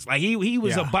revolutionist. Like he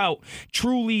was about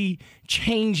truly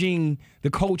changing the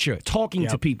culture, talking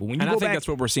to people. When you and go I think back, that's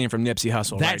what we're seeing from Nipsey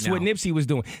Hussle. that's right now. what Nipsey was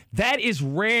doing. That is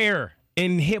rare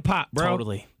in hip hop, bro.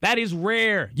 Totally. That is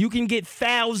rare. You can get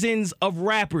thousands of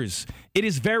rappers. It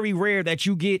is very rare that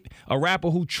you get a rapper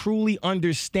who truly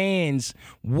understands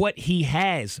what he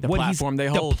has, The platform they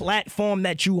hold. the platform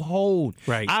that you hold.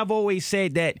 Right. I've always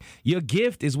said that your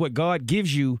gift is what God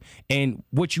gives you, and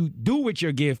what you do with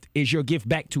your gift is your gift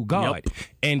back to God. Yep.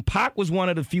 And Pac was one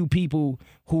of the few people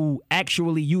who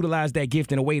actually utilized that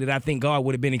gift in a way that I think God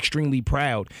would have been extremely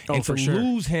proud. And for to sure.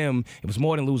 lose him, it was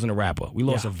more than losing a rapper. We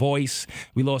lost a voice.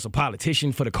 We lost a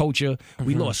politician for the culture.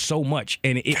 We lost so much,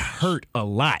 and it hurt a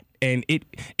lot. And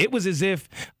it was as if,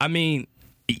 I mean,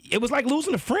 it was like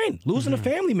losing a friend, losing a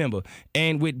family member.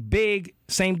 And with Big,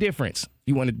 same difference.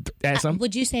 You want to add something?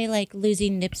 Would you say like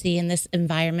losing Nipsey in this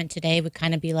environment today would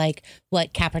kind of be like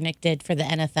what Kaepernick did for the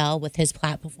NFL with his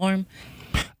platform?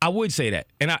 I would say that,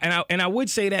 and I would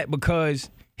say that because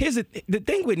here's the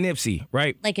thing with Nipsey,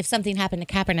 right? Like if something happened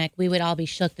to Kaepernick, we would all be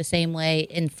shook the same way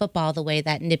in football, the way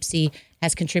that Nipsey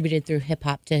has contributed through hip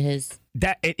hop to his.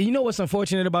 That, you know what's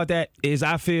unfortunate about that is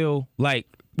I feel like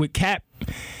with Cap,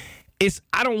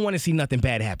 I don't want to see nothing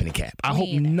bad happen to Cap. I hope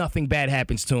nothing bad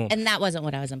happens to him. And that wasn't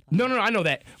what I was implying. No, I know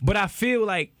that, but I feel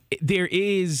like there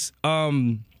is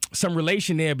some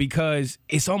relation there, because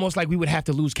it's almost like we would have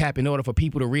to lose Cap in order for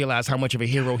people to realize how much of a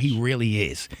hero he really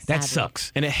is. That sucks.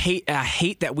 And I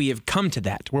hate that we have come to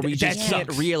that, where we just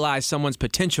can't realize someone's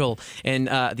potential and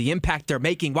the impact they're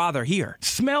making while they're here.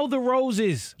 Smell the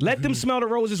roses. Let them smell the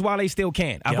roses while they still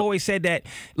can. I've always said that.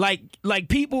 Like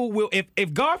people will,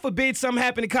 if God forbid something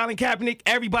happened to Colin Kaepernick,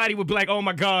 everybody would be like, oh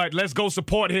my God, let's go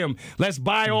support him. Let's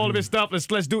buy all of his stuff.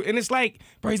 Let's do it. And it's like,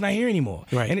 bro, he's not here anymore.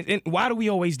 Right. And why do we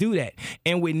always do that?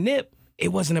 And with Nip, it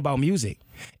wasn't about music.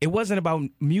 It wasn't about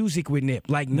music with Nip.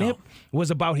 Like, Nip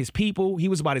was about his people. He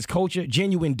was about his culture.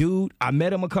 Genuine dude. I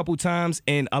met him a couple times,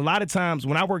 and a lot of times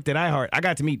when I worked at iHeart, I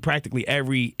got to meet practically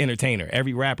every entertainer,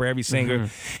 every rapper, every singer.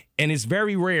 And it's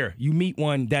very rare you meet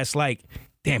one that's like,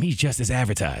 damn, he's just as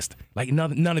advertised. Like,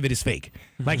 none of it is fake.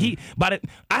 Like,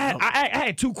 I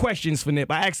had 2 questions for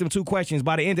Nip. I asked him 2 questions.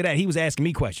 By the end of that, he was asking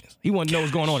me questions. He wanted to know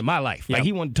what's going on in my life. Like,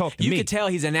 he wanted to talk to me. You could tell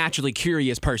he's a naturally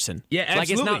curious person. Yeah, absolutely. Like,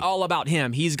 it's not all about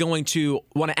him. He's going to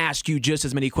want to ask you just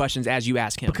as many questions as you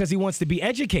ask him. Because he wants to be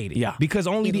educated. Yeah. Because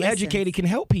only the educated can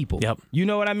help people. Yep. You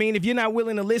know what I mean? If you're not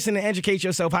willing to listen and educate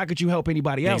yourself, how could you help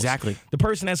anybody else? Exactly. The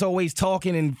person that's always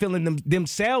talking and filling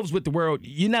themselves with the world,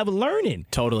 you're never learning.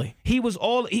 Totally.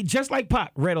 He just like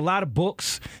Pac, read a lot of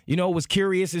books, was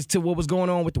curious as to what was going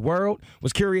on with the world,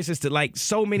 was curious as to like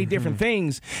so many different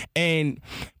things. And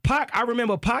I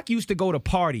remember Pac used to go to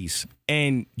parties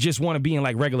and just want to be in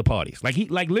like regular parties.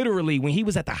 Like literally when he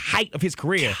was at the height of his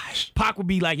career, Pac would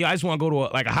be like, yo, I just want to go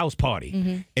to a house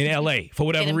party in LA for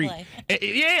whatever reason.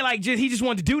 Yeah, like he just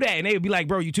wanted to do that. And they would be like,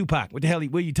 bro, you Tupac. What the hell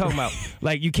what are you talking about?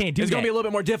 Like, you can't do that. It's going to be a little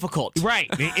bit more difficult. Right.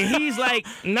 And he's like,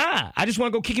 nah, I just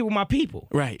want to go kick it with my people.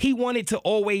 Right. He wanted to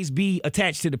always be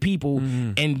attached to the people.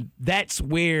 And that's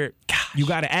where you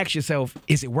got to ask yourself,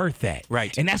 is it worth that?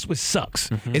 Right. And that's what sucks,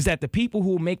 is that the people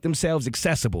who make themselves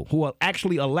accessible, who will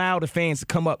actually allow the fans to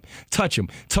come up, touch them,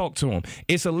 talk to them.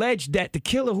 It's alleged that the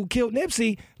killer who killed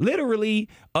Nipsey literally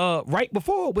right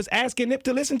before was asking Nip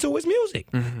to listen to his music.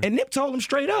 And Nip told him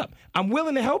straight up, I'm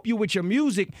willing to help you with your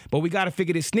music, but we got to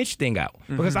figure this snitch thing out.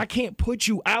 Because I can't put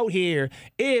you out here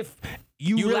if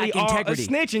you really lack are integrity. a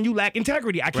snitch and you lack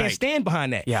integrity. I can't Right. stand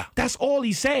behind that. Yeah. That's all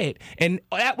he said. And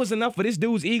that was enough for this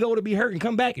dude's ego to be hurt and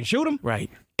come back and shoot him. Right.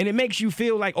 And it makes you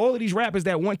feel like all of these rappers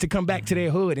that want to come back to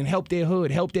their hood and help their hood,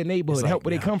 help their neighborhood, like, help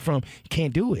where they come from, you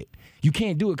can't do it. You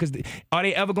can't do it because are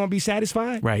they ever going to be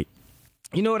satisfied? Right.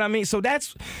 You know what I mean? So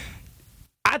that's,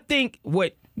 I think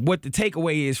what the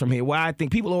takeaway is from here, why I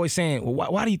think people are always saying,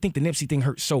 well, why do you think the Nipsey thing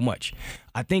hurts so much?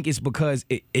 I think it's because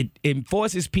it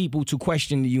forces people to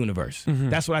question the universe.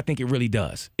 That's what I think it really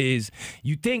does, is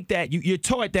you think that you're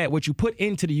taught that what you put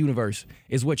into the universe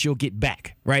is what you'll get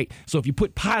back, right? So if you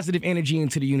put positive energy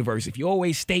into the universe, if you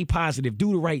always stay positive,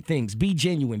 do the right things, be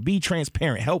genuine, be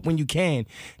transparent, help when you can,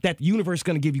 that the universe is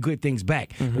going to give you good things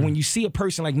back. But when you see a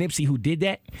person like Nipsey who did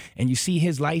that and you see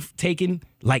his life taken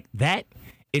like that,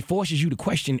 it forces you to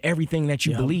question everything that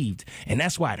you believed. And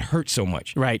that's why it hurts so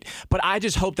much. Right. But I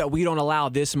just hope that we don't allow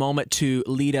this moment to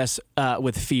lead us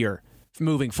with fear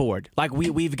moving forward. Like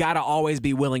we've got to always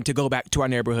be willing to go back to our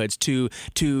neighborhoods,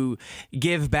 to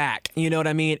give back. You know what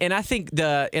I mean? And I think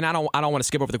I don't want to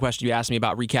skip over the question you asked me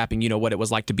about recapping, what it was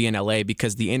like to be in LA,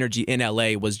 because the energy in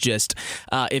LA was just,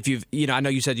 if you've, I know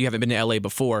you said you haven't been to LA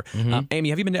before. Amy,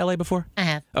 have you been to LA before? I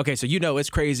have. Okay, so it's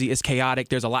crazy, it's chaotic,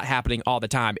 there's a lot happening all the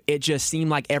time. It just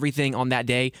seemed like everything on that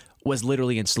day was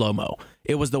literally in slow-mo.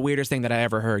 It was the weirdest thing that I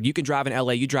ever heard. You can drive in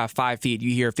LA, you drive 5 feet,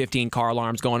 you hear 15 car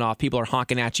alarms going off, people are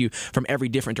honking at you from every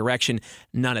different direction.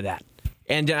 None of that.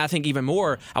 And then I think even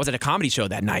more, I was at a comedy show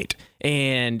that night,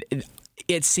 and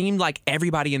it seemed like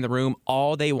everybody in the room,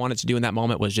 all they wanted to do in that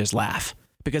moment was just laugh.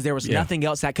 Because there was nothing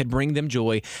else that could bring them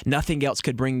joy, nothing else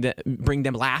could bring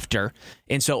them laughter,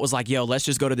 and so it was like, let's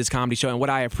just go to this comedy show. And what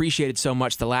I appreciated so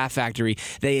much, the Laugh Factory,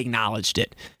 they acknowledged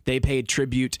it. They paid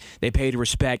tribute, they paid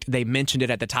respect, they mentioned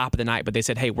it at the top of the night, but they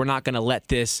said, hey, we're not going to let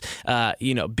this,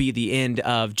 be the end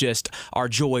of just our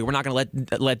joy. We're not going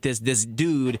to let this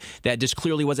dude that just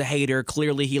clearly was a hater,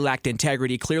 clearly he lacked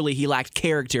integrity, clearly he lacked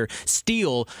character,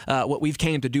 steal what we've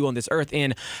came to do on this earth.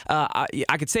 And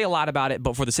I could say a lot about it,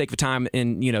 but for the sake of time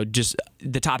and just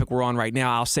the topic we're on right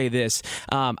now, I'll say this.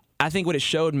 I think what it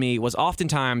showed me was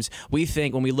oftentimes we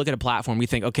think, when we look at a platform, we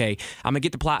think, okay, I'm gonna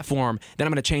get the platform, then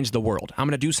I'm gonna change the world. I'm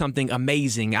gonna do something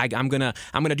amazing. I'm gonna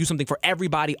do something for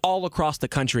everybody all across the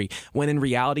country. When in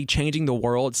reality, changing the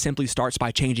world simply starts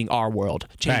by changing our world,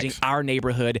 changing our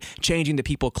neighborhood, changing the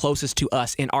people closest to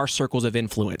us in our circles of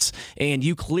influence. And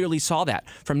you clearly saw that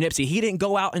from Nipsey. He didn't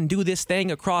go out and do this thing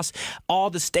across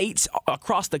all the states,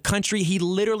 across the country. He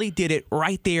literally did it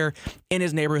right there in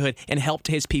his neighborhood and helped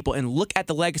his people. And look at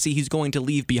the legacy he's going to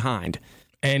leave behind.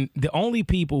 And the only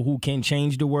people who can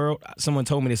change the world, someone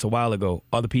told me this a while ago,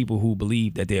 are the people who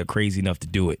believe that they're crazy enough to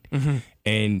do it.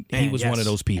 And he was one of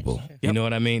those people. You know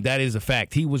what I mean? That is a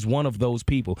fact. He was one of those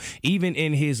people. Even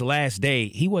in his last day,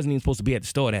 he wasn't even supposed to be at the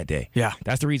store that day. Yeah.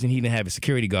 That's the reason he didn't have a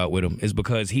security guard with him, is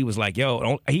because he was like,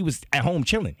 he was at home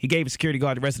chilling. He gave a security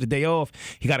guard the rest of the day off.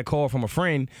 He got a call from a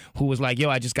friend who was like,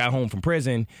 I just got home from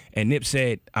prison. And Nip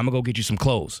said, I'm going to go get you some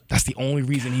clothes. That's the only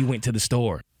reason he went to the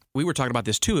store. We were talking about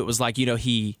this too. It was like,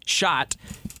 he shot,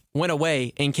 went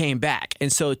away, and came back. And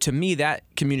so to me, that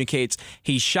communicates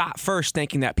he shot first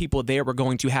thinking that people there were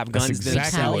going to have guns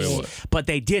exactly what it themselves, but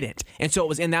they didn't. And so it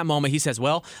was in that moment he says,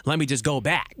 well, let me just go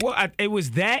back. Well, it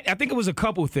was that. I think it was a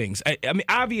couple things. I mean,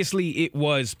 obviously it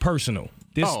was personal.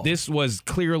 This was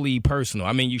clearly personal.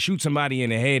 I mean, you shoot somebody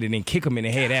in the head and then kick them in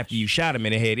the head after you shot him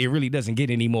in the head. It really doesn't get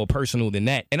any more personal than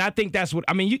that. And I think that's what,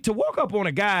 to walk up on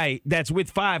a guy that's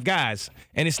with 5 guys,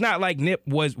 and it's not like Nip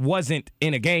wasn't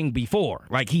in a gang before.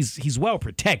 Like he's well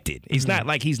protected. It's not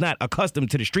like he's not accustomed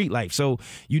to the street life. So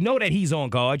you know that he's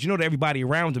on guard. You know that everybody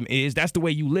around him is. That's the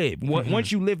way you live.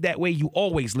 Once you live that way, you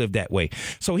always live that way.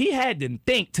 So he had to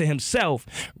think to himself,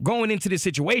 going into this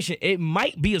situation, it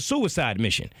might be a suicide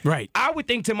mission. Right. I would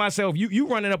think to myself, you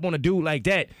running up on a dude like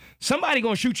that, somebody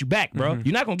gonna shoot you back, bro.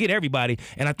 You're not gonna get everybody.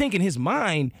 And I think in his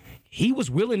mind, he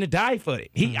was willing to die for it.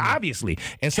 He obviously.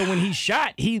 And so when he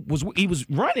shot, he was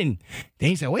running. Then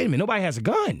he said, wait a minute, nobody has a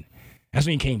gun. That's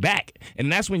when he came back.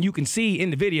 And that's when you can see in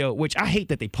the video, which I hate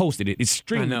that they posted it. It's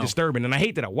extremely disturbing. And I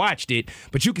hate that I watched it,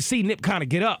 but you can see Nip kind of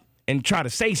get up and try to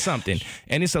say something.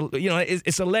 And it's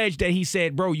alleged that he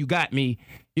said, bro, you got me.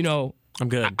 I'm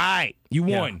good. All right, you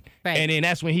won. Right. And then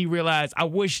that's when he realized, I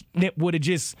wish Nip would have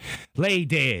just laid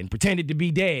there and pretended to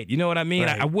be dead. You know what I mean?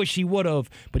 Right. I wish he would have,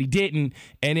 but he didn't.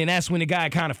 And then that's when the guy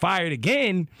kind of fired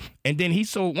again. And then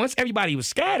once everybody was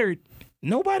scattered,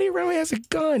 nobody around has a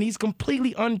gun. He's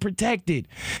completely unprotected.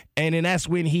 And then that's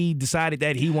when he decided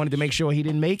that he wanted to make sure he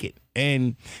didn't make it.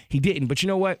 And he didn't. But you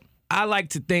know what? I like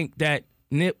to think that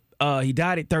Nip, he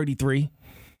died at 33.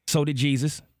 So did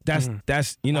Jesus.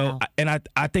 That's you know, Wow. and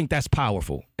I think that's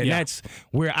powerful. And that's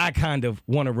where I kind of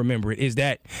want to remember it, is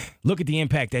that look at the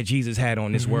impact that Jesus had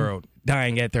on this world,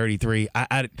 dying at 33.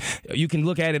 You can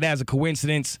look at it as a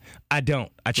coincidence. I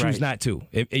don't. I choose not to.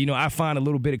 I find a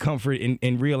little bit of comfort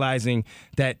in realizing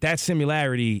that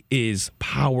similarity is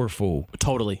powerful.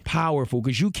 Totally. Powerful,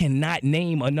 because you cannot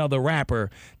name another rapper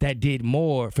that did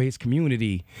more for his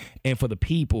community and for the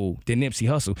people than Nipsey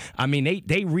Hussle. I mean,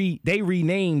 they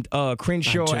renamed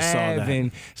Crenshaw I just saw Ave that.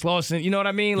 and Slauson. You know what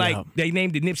I mean? Like they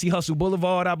named it Nipsey Hussle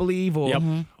Boulevard, I believe. Or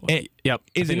Yep.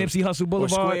 Is it Nipsey Hussle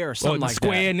Boulevard Square or something the like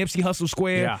Square, that. Nipsey Hussle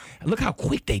Square? Yeah. Look how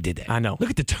quick they did that. I know. Look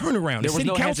at the turnaround. There The was city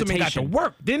no councilman got to hesitation.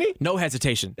 work, didn't he? No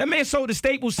hesitation. That man sold the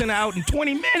Staples Center out in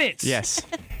 20 minutes. Yes.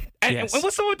 And, Yes. and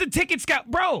what's up with the tickets,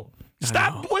 bro?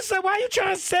 Stop. What's up? Why you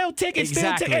trying to sell tickets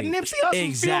Exactly. at Nipsey Hussle's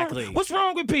Exactly. funeral? What's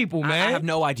wrong with people, man? I have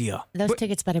no idea. Those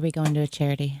tickets better be going to a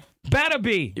charity. Better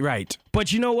be. Right.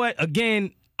 But you know what?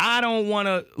 Again, I don't want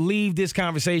to leave this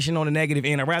conversation on a negative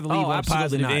end. I'd rather leave on a absolutely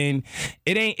positive not. end.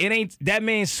 It ain't that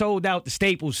man sold out the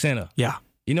Staples Center. Yeah.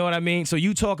 You know what I mean? So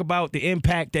you talk about the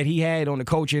impact that he had on the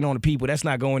culture and on the people. That's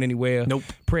not going anywhere. Nope.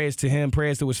 Prayers to him,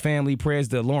 prayers to his family, prayers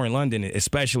to Lauren London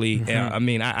especially. I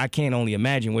mean, I can't only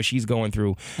imagine what she's going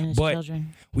through. And his but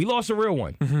children. we lost a real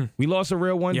one. We lost a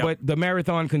real one, Yep. but the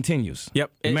marathon continues.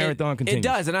 Yep. The marathon continues. It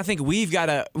does, and I think we've got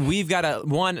to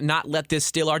one, not let this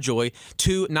steal our joy.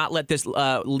 Two, not let this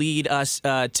lead us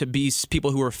to be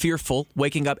people who are fearful,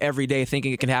 waking up every day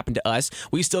thinking it can happen to us.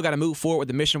 We still got to move forward with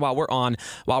the mission while we're on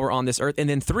this earth. And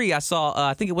then three, I saw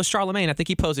I think it was Charlemagne. I think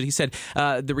he posted. He said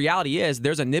the reality is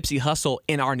there's a Nipsey Hussle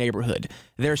in our neighborhood.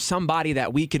 There's somebody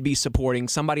that we could be supporting,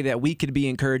 somebody that we could be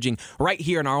encouraging right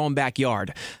here in our own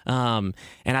backyard.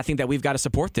 And I think that we've got to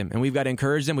support them and we've got to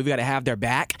encourage them. We've got to have their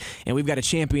back and we've got to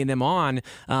champion them on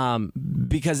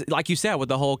because, like you said, with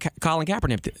the whole Colin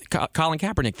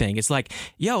Kaepernick thing, it's like,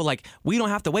 we don't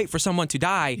have to wait for someone to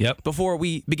die before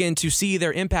we begin to see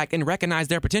their impact and recognize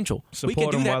their potential. Support we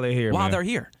can do them that while they're here, While man. they're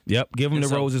here. Yep. Give them And the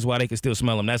so- roses while they can still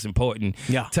smell them. That's important.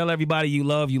 Yeah. Tell everybody you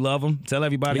love them. Tell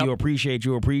everybody you appreciate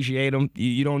them.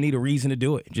 You don't need a reason to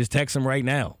do it. Just text them right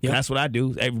now. Yep. That's what I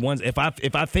do. If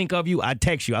I think of you, I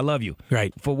text you. I love you.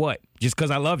 Right. For what? Just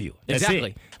because I love you. That's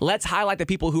Exactly. it. Let's highlight the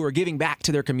people who are giving back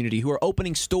to their community, who are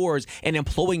opening stores and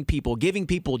employing people, giving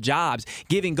people jobs,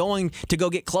 going to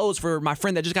go get clothes for my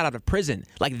friend that just got out of prison.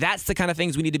 Like, that's the kind of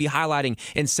things we need to be highlighting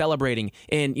and celebrating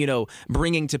and,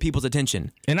 bringing to people's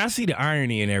attention. And I see the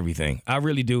irony in everything. I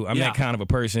really do. I'm that kind of a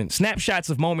person. Snapshots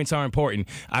of moments are important.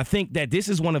 I think that this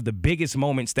is one of the biggest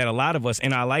moments that a lot of us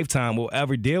in our lifetime will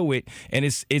ever deal with. And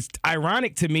it's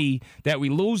ironic to me that we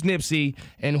lose Nipsey,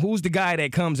 and who's the guy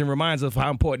that comes and reminds us of how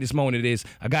important this moment is?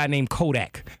 A guy named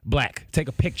Kodak Black. Take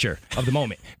a picture of the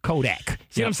moment. Kodak.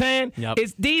 See what I'm saying? Yep.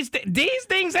 It's these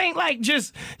things ain't like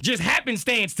just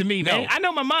happenstance to me, man. No. I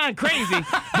know my mind crazy,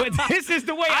 but this is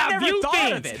the way I never view thought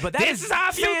things. of it, but that this is how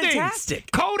I view fantastic. things.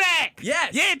 Kodak. Yes.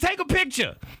 Yeah, take a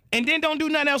picture. And then don't do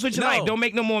nothing else with your No. life. Don't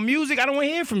make no more music. I don't want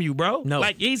to hear from you, bro. No.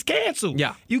 Like, he's canceled.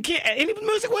 Yeah. You can't. Any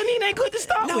music wasn't even that good to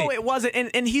start with. No, it wasn't.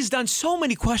 And he's done so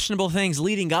many questionable things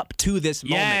leading up to this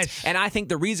moment. Yes. And I think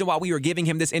the reason why we are giving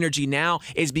him this energy now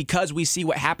is because we see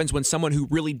what happens when someone who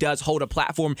really does hold a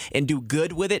platform and do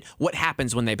good with it, what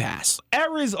happens when they pass.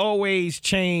 Eras always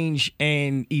change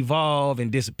and evolve and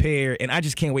disappear, and I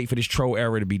just can't wait for this troll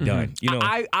era to be done. You know,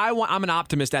 I'm an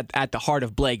optimist at the heart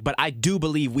of Blake, but I do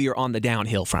believe we are on the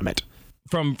downhill from it.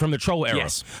 from the troll era.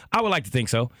 Yes. I would like to think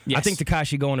so. Yes. I think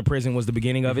Tekashi going to prison was the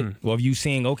beginning of it. Well, of you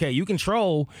seeing, okay, you can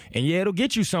troll, and yeah, it'll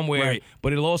get you somewhere, Right.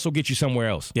 but it'll also get you somewhere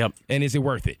else. Yep. And is it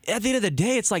worth it? At the end of the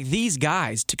day, it's like these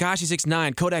guys, Tekashi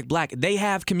 6ix9ine, Kodak Black, they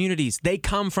have communities. They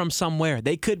come from somewhere.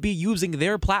 They could be using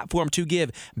their platform to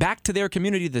give back to their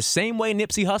community the same way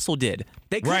Nipsey Hussle did.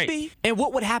 They could Right. be. And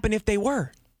what would happen if they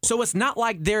were? So it's not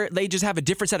like they just have a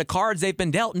different set of cards they've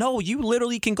been dealt. No, you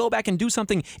literally can go back and do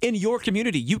something in your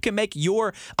community. You can make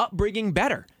your upbringing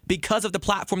better because of the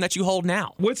platform that you hold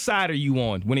now. What side are you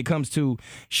on when it comes to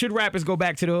should rappers go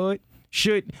back to the hood?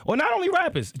 Or not only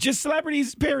rappers, just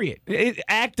celebrities, period.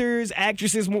 Actors,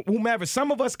 actresses, whomever.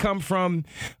 Some of us come from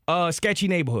a sketchy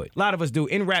neighborhood. A lot of us do.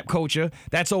 In rap culture,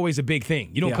 that's always a big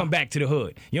thing. You don't come back to the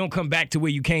hood. You don't come back to where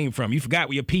you came from. You forgot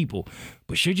where your people.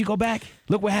 But should you go back?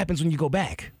 Look what happens when you go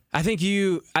back. I think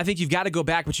you've got to go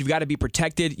back, but you've got to be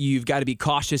protected. You've got to be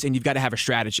cautious, and you've got to have a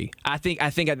strategy. I think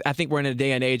we're in a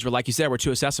day and age where, like you said, we're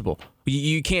too accessible.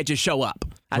 You can't just show up.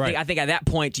 I think at that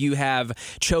point you have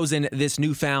chosen this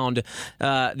newfound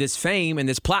this fame and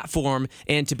this platform,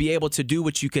 and to be able to do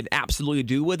what you could absolutely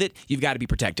do with it, you've got to be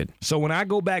protected. So when I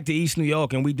go back to East New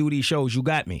York and we do these shows, you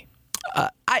got me.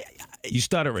 You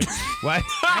stuttering. What?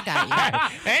 I got you.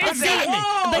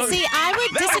 But see, I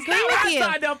would disagree with you.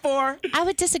 I signed up for. I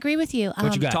would disagree with you.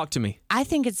 What you got? Talk to me. I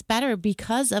think it's better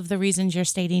because of the reasons you're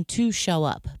stating to show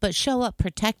up, but show up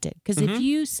protected. Because if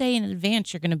you say in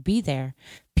advance you're going to be there,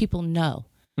 people know.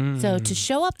 So to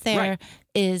show up there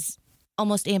is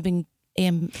almost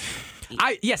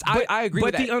I agree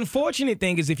with that. But the unfortunate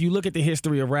thing is, if you look at the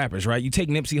history of rappers, right? You take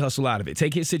Nipsey Hussle out of it,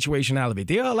 take his situation out of it.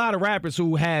 There are a lot of rappers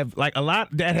who have, like, a lot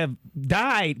that have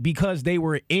died because they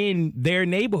were in their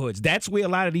neighborhoods. That's where a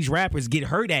lot of these rappers get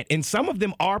hurt at, and some of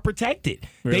them are protected.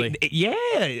 Really?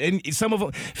 And some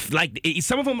of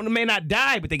them may not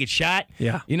die, but they get shot.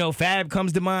 Yeah. You know, Fab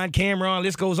comes to mind, Cameron,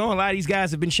 list goes on. A lot of these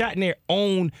guys have been shot in their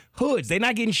own hoods. They're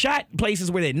not getting shot in places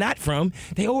where they're not from.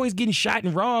 They always getting shot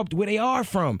and robbed where they are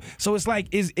from. So it's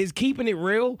like, is keeping it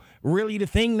real really the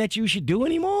thing that you should do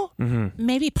anymore?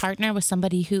 Maybe partner with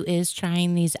somebody who is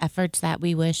trying these efforts that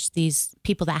we wish these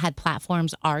people that had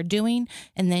platforms are doing,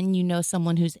 and then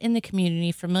someone who's in the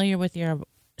community, familiar with your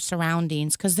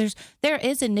surroundings, because there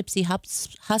is a Nipsey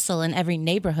Hussle in every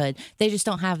neighborhood. They just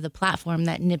don't have the platform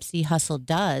that Nipsey Hussle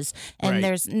does, and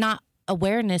there's not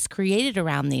awareness created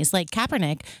around these. Like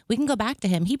Kaepernick, we can go back to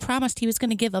him. He promised he was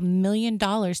going to give $1 million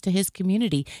to his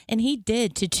community, and he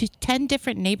did to 10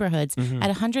 different neighborhoods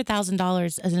at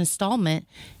 $100,000 as an installment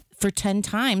for 10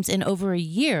 times in over a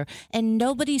year, and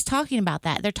nobody's talking about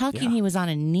that. They're talking he was on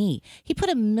a knee. He put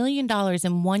 $1 million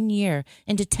in 1 year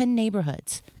into 10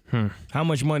 neighborhoods. How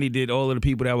much money did all of the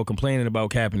people that were complaining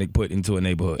about Kaepernick put into a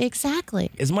neighborhood? Exactly.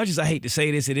 As much as I hate to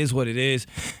say this, it is what it is.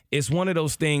 It's one of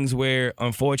those things where,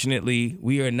 unfortunately,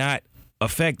 we are not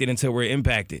affected until we're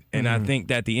impacted. And I think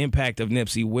that the impact of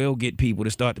Nipsey will get people to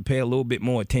start to pay a little bit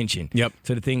more attention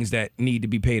to the things that need to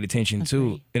be paid attention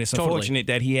to. And it's unfortunate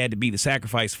that he had to be the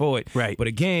sacrifice for it. Right. But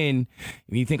again,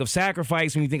 when you think of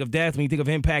sacrifice, when you think of death, when you think of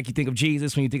impact, you think of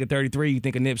Jesus. When you think of 33, you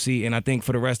think of Nipsey. And I think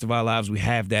for the rest of our lives, we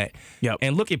have that.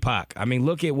 And look at Pac. I mean,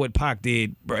 look at what Pac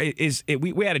did.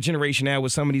 We had a generation now where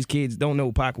some of these kids don't know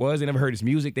who Pac was. They never heard his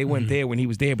music. They weren't there when he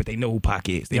was there, but they know who Pac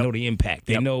is. They know the impact.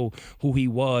 They know who he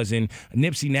was. And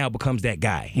Nipsey now becomes that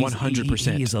guy.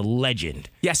 100%. He is a legend.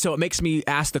 Yeah, so it makes me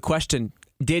ask the question,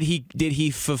 did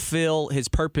he fulfill his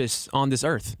purpose on this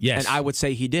earth? Yes. And I would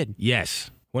say he did. Yes.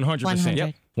 100%.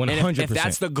 100. 100%. And if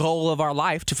that's the goal of our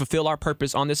life, to fulfill our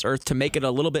purpose on this earth, to make it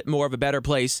a little bit more of a better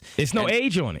place. It's no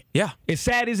age on it. Yeah. As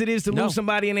sad as it is to lose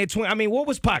somebody in their 20s. I mean, what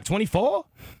was Pac? 24?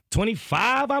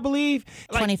 25, I believe?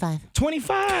 25.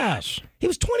 25. He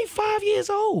was 25 years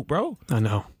old, bro. I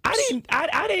know.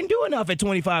 I didn't do enough at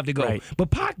 25 to go. Right.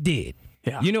 But Pac did.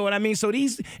 Yeah. You know what I mean? So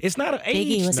it's not an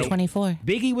age. Biggie was 24.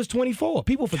 Biggie was 24.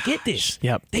 People forget this.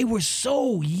 Yep. They were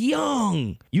so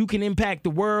young. You can impact the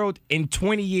world in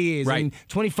 20 years, in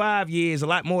 25 years, a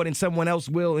lot more than someone else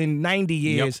will in 90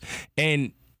 years.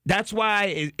 And that's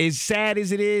why, as sad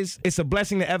as it is, it's a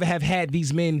blessing to ever have had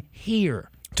these men here.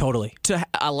 Totally. To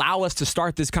allow us to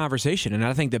start this conversation. And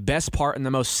I think the best part and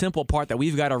the most simple part that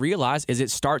we've got to realize is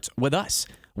it starts with us.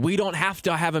 We don't have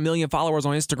to have 1 million followers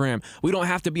on Instagram. We don't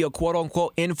have to be a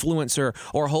quote-unquote influencer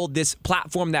or hold this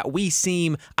platform that we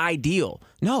seem ideal.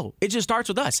 No, it just starts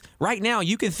with us. Right now,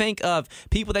 you can think of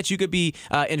people that you could be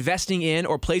investing in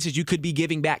or places you could be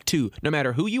giving back to, no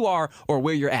matter who you are or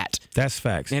where you're at. That's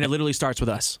facts. And it literally starts with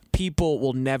us. People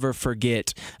will never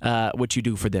forget what you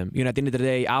do for them. You know, at the end of the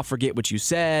day, I'll forget what you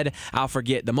said. I'll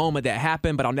forget the moment that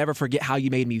happened, but I'll never forget how you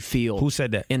made me feel. Who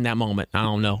said that? In that moment. I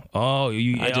don't know. Oh,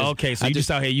 okay. So you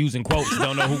just out here using quotes.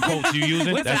 Don't know who quotes you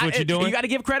using? Listen, That's what you're doing? You got to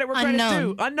give credit where credit's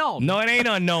due. Unknown. No, it ain't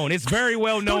unknown. It's very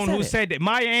well known who said that.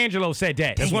 Maya Angelou said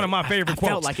that. That's one of my favorite quotes. I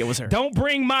felt like it was her. Don't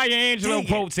bring Maya Angelou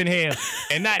quotes in here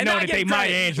and not know that they Maya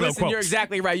Angelou Listen, quotes. You're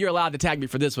exactly right. You're allowed to tag me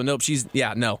for this one. Nope,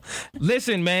 no.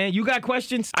 Listen, man, you got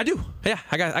questions? I do. Yeah,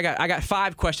 I got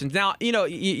 5 questions. Now, you know,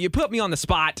 you put me on the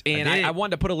spot, and I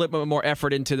wanted to put a little bit more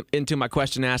effort into my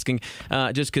question asking,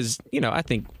 just because, you know, I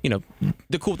think, you know,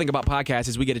 the cool thing about podcasts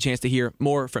is we get a chance to hear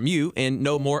more from you and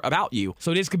know more about you.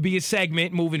 So this could be a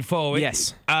segment moving forward.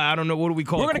 Yes. I don't know, what do we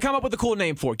call it? We're going to come up with a cool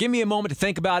name for it. Give me a moment to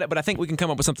think about it, but I think we can come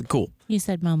up with something cool. You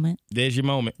said moment. There's your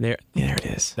moment. There it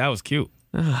is. That was cute.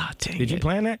 Ah, dang Did you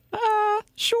plan that?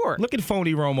 Sure. Look at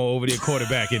Phony Romo over there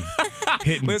quarterbacking.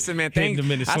 Listen, man, hitting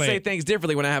them in the I say slant. things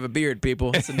differently when I have a beard,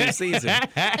 people. It's a new season.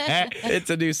 It's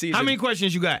a new season. How many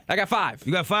questions you got? I got 5.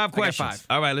 You got 5 questions. five.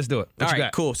 All right, let's do it. What All you right,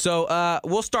 got? cool. So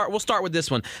we'll start with this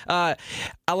one. A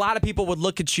lot of people would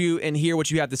look at you and hear what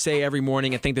you have to say every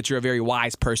morning and think that you're a very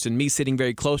wise person. Me sitting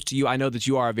very close to you, I know that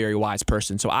you are a very wise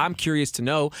person. So I'm curious to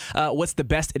know what's the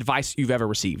best advice you've ever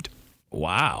received?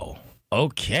 Wow.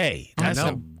 Okay. That's a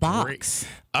a box.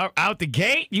 Out the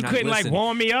gate? You Now, couldn't listen. like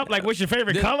warm me up? Like, what's your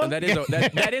favorite color? That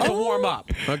is a warm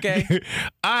up. Okay,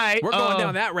 All right. we're going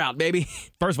down that route, baby.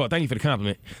 First of all, thank you for the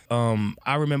compliment.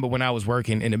 I remember when I was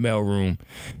working in the mailroom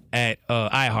at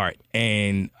iHeart,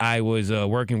 and I was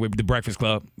working with The Breakfast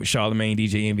Club with Charlamagne,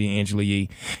 DJ Envy, and Angela Yee.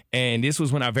 And this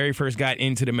was when I very first got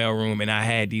into the mailroom, and I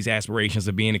had these aspirations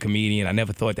of being a comedian. I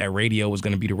never thought that radio was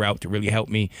going to be the route to really help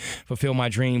me fulfill my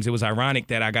dreams. It was ironic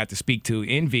that I got to speak to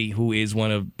Envy, who is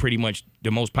one of pretty much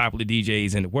the most popular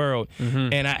DJs in the world.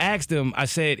 And I asked him, I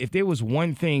said, if there was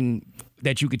one thing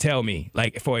that you could tell me,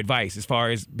 like for advice, as far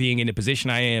as being in the position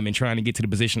I am and trying to get to the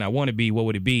position I want to be, what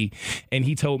would it be? And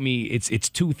he told me it's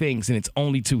 2 things, and it's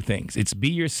only 2 things. It's be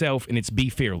yourself and it's be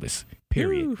fearless,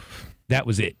 period. Oof. That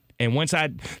was it. And once I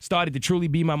started to truly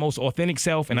be my most authentic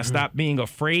self and I stopped being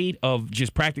afraid of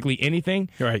just practically anything,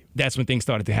 Right. that's when things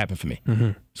started to happen for me.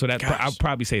 So that I'll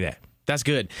probably say that. That's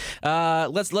good.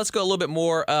 Let's go a little bit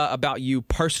more about you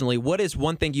personally. What is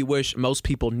one thing you wish most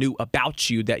people knew about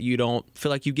you that you don't feel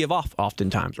like you give off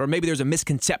oftentimes? Or maybe there's a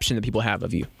misconception that people have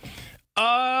of you.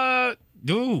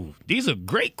 Dude, these are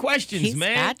great questions, He's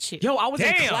man. got you. Yo, I was in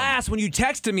Damn. class when you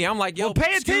texted me. I'm like, yo, Well,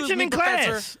 pay excuse attention me, in professor.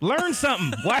 class. Learn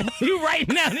something. Why are you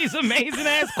writing down these amazing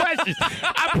ass questions?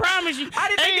 I promise you. I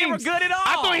didn't think they were Ames, good at all.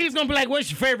 I thought he was gonna be like,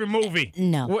 "What's your favorite movie?"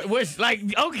 No. What's like?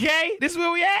 Okay, this is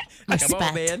where we at. Come on,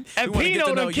 Respect. man. And We wanna get to Pino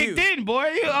know done kicked you. in, boy.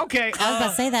 Okay. I was about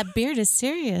to say that beard is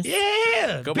serious.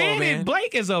 Yeah. Come on, Bennett man.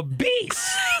 Blake is a beast.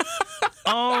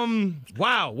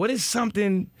 Wow. What is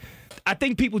something? I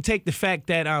think people take the fact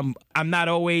that I'm not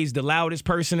always the loudest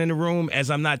person in the room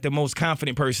as I'm not the most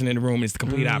confident person in the room. It's the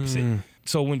complete opposite.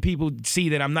 So when people see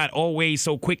that I'm not always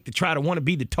so quick to try to want to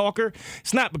be the talker,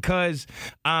 it's not because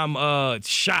I'm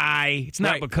shy. It's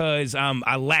not Right. because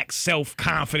I lack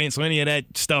self-confidence or any of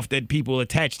that stuff that people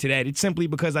attach to that. It's simply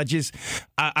because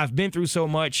I've been through so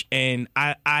much, and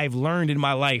I've learned in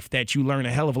my life that you learn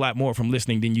a hell of a lot more from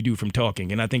listening than you do from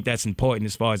talking. And I think that's important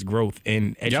as far as growth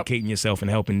and educating yourself and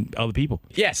helping other people.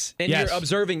 Yes, and Yes. you're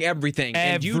observing everything,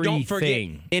 and you don't forget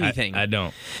Everything. anything. I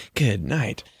don't. Good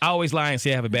night. I always lie and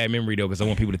say I have a bad memory, though, because I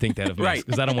want people to think that of me. Right.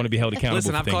 Because I don't want to be held accountable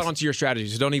Listen, for I've things. caught on to your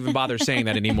strategies, so don't even bother saying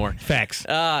that anymore. Facts.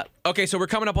 Okay, so we're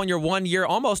coming up on your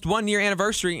almost 1 year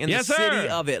anniversary in Yes, the sir. city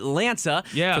of Atlanta.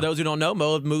 Yeah. For those who don't know,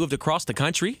 Mo moved across the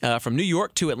country from New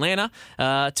York to Atlanta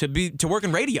to work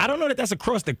in radio. I don't know that that's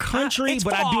across the country, It's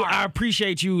but far. I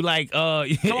appreciate you like Come on,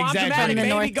 dramatic, exaggerating. the baby,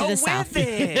 north to go the with south.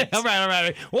 it. all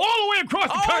right. All the way across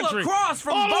the All country. across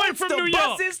from all the way boats from to New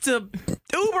York. buses to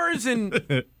Ubers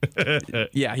and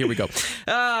yeah, here we go.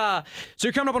 So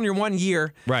you're coming up on your 1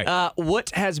 year. Right. What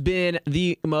has been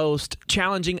the most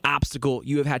challenging obstacle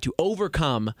you have had to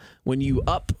overcome when you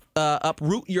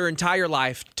uproot your entire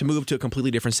life to move to a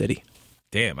completely different city?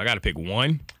 Damn, I got to pick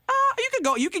one. You can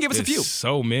go. You can give us a few. There's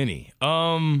so many.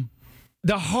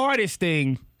 The hardest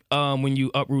thing when you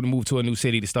uproot and move to a new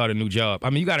city to start a new job. I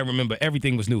mean, you got to remember,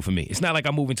 everything was new for me. It's not like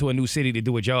I'm moving to a new city to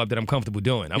do a job that I'm comfortable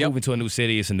doing. I'm Yep. moving to a new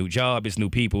city. It's a new job. It's new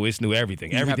people. It's new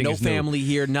everything. You Everything have no is new. family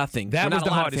here, nothing. That Well, was not the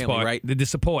a lot of hardest family, part. right? The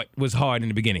support was hard in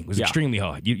the beginning. It was Yeah. extremely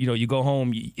hard. You go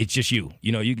home, it's just you.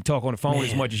 You know, you can talk on the phone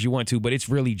as much as you want to, but it's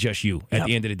really just you at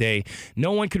the end of the day.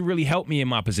 No one could really help me in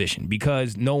my position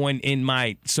because no one in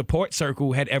my support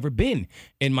circle had ever been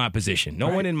in my position. No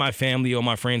one in my family or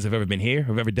my friends have ever been here,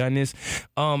 have ever done this.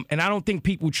 And I don't think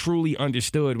people truly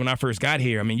understood when I first got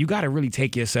here. I mean, you got to really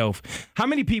take yourself. How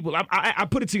many people, I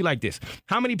put it to you like this.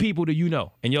 How many people do you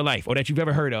know in your life or that you've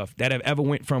ever heard of that have ever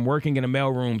went from working in a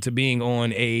mailroom to being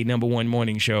on a #1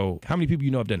 morning show? How many people you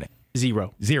know have done that?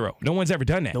 Zero. No one's ever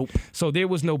done that. Nope. So there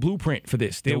was no blueprint for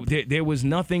this. There was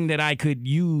nothing that I could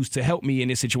use to help me in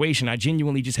this situation. I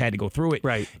genuinely just had to go through it.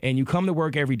 Right. And you come to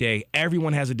work every day.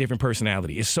 Everyone has a different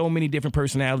personality. It's so many different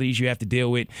personalities you have to deal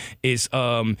with. It's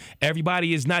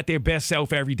everybody is not their best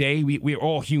self every day. We're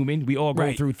all human. We all go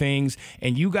Right. through things.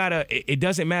 And you gotta. It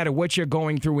doesn't matter what you're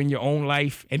going through in your own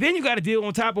life. And then you got to deal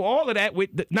on top of all of that with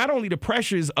not only the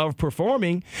pressures of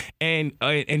performing and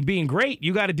being great.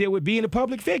 You got to deal with being a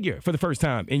public figure. for the first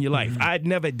time in your life. I'd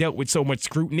never dealt with so much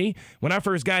scrutiny. When I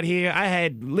first got here, I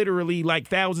had literally like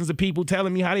thousands of people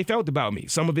telling me how they felt about me.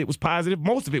 Some of it was positive.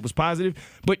 Most of it was positive.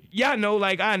 But y'all know,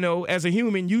 like I know, as a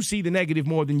human, you see the negative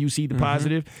more than you see the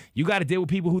positive. You got to deal with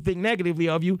people who think negatively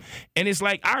of you. And it's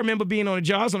like, I remember being on a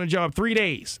job. I was on a job 3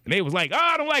 days. And they was like,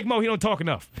 I don't like Mo. He don't talk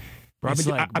enough. Bro,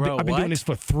 I've been doing this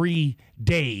for 3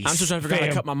 days. I'm still trying to figure out how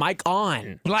to cut my mic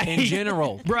on, like, in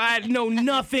general. Bro, I know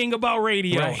nothing about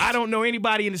radio. Right. I don't know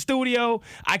anybody in the studio.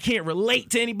 I can't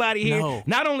relate to anybody here. No.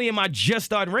 Not only am I just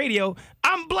starting radio,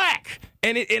 I'm black.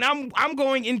 And I'm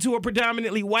going into a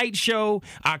predominantly white show.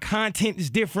 Our content is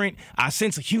different. Our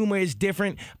sense of humor is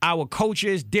different. Our culture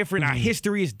is different. Our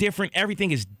history is different.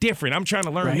 Everything is different. I'm trying to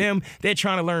learn them. They're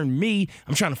trying to learn me.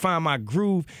 I'm trying to find my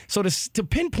groove. So to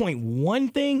pinpoint one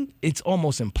thing, it's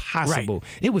almost impossible.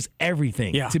 Right. It was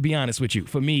everything, to be honest with you.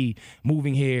 For me,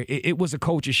 moving here, it was a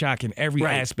culture shock in every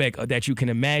aspect that you can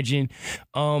imagine.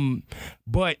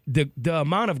 But the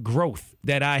amount of growth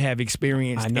that I have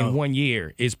experienced in 1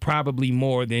 year is probably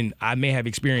more than I may have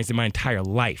experienced in my entire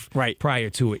life prior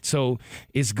to it. So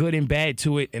it's good and bad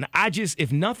to it. And I just,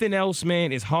 if nothing else,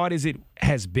 man, as hard as it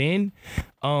has been,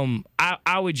 I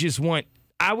would just want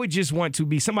to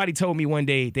be, somebody told me one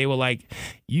day, they were like,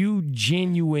 you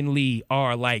genuinely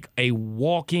are like a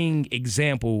walking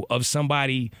example of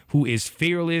somebody who is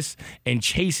fearless and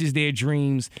chases their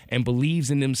dreams and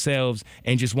believes in themselves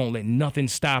and just won't let nothing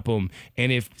stop them.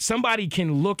 And if somebody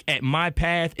can look at my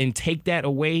path and take that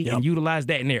away and utilize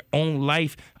that in their own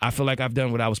life, I feel like I've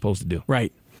done what I was supposed to do.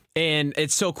 Right. And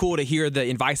it's so cool to hear the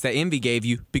advice that Envy gave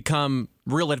you become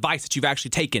real advice that you've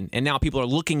actually taken. And now people are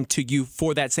looking to you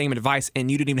for that same advice,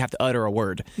 and you didn't even have to utter a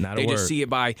word. They just see it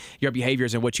by your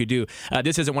behaviors and what you do.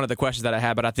 This isn't one of the questions that I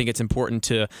had, but I think it's important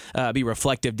to be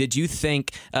reflective. Did you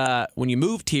think when you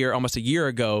moved here almost a year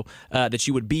ago that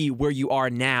you would be where you are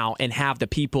now and have the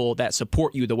people that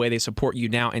support you the way they support you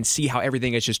now and see how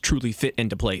everything is just truly fit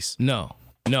into place?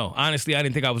 No, honestly, I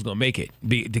didn't think I was going to make it,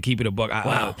 to keep it a buck.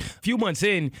 A few months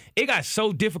in, it got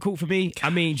so difficult for me.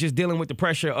 I mean, just dealing with the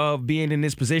pressure of being in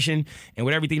this position and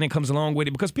with everything that comes along with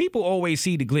it, because people always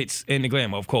see the glitz and the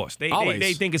glamour, of course. They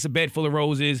think it's a bed full of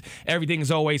roses. Everything is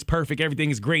always perfect.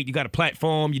 Everything is great. You got a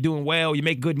platform. You're doing well. You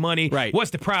make good money. Right. What's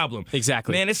the problem?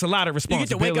 Exactly. Man, it's a lot of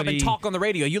responsibility. You get to wake up and talk on the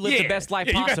radio. You live the best life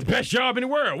possible. You got the best job in the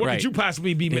world. What could you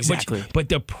possibly be? Exactly. But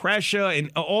the pressure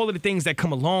and all of the things that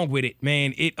come along with it,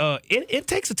 man, it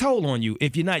takes a toll on you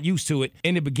if you're not used to it.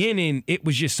 In the beginning, it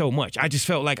was just so much. I just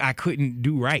felt like I couldn't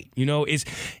do right. You know,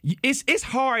 it's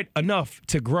hard enough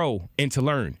to grow and to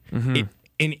learn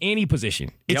in any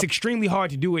position. It's extremely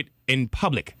hard to do it in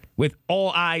public with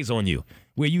all eyes on you,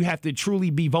 where you have to truly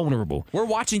be vulnerable. We're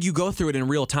watching you go through it in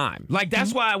real time. Like,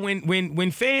 that's why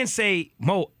when fans say,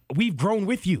 Mo, we've grown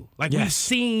with you. Like, we've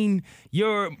seen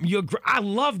your I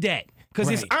love that. Because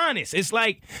it's honest. It's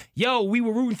like, yo, we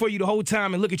were rooting for you the whole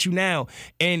time, and look at you now.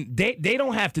 And they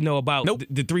don't have to know about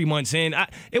the 3 months in.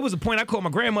 It was a point I called my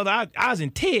grandmother. I was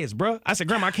in tears, bro. I said,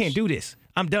 Grandma, I can't do this.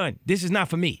 I'm done. This is not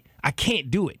for me. I can't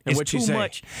do it. And it's too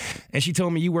much. And she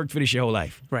told me, you worked for this your whole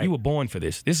life. Right. You were born for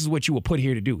this. This is what you were put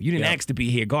here to do. You didn't ask to be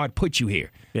here. God put you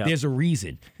here. There's a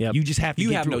reason. You just have to You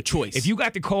get have through no it. choice. If you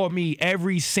got to call me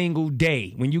every single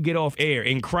day when you get off air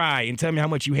and cry and tell me how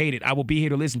much you hate it, I will be here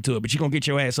to listen to it. But you're going to get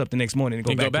your ass up the next morning and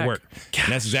go back to work.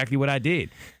 And that's exactly what I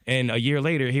did. And a year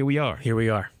later, here we are.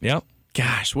 Yep.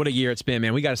 Gosh, what a year it's been,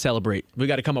 man. We got to celebrate. We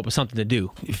got to come up with something to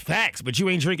do. Facts, but you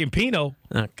ain't drinking Pinot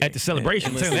at the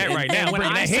celebration. I'm telling that right now. When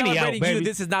I'm I'm celebrating you,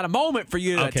 this is not a moment for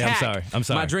you to attack I'm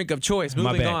sorry. my drink of choice.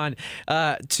 Moving on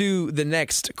to the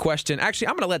next question. Actually,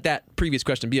 I'm going to let that previous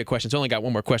question be a question. It's only got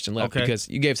one more question left because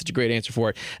you gave such a great answer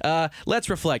for it. Let's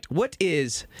reflect. What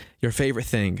is your favorite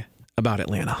thing about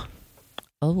Atlanta?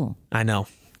 Oh. I know.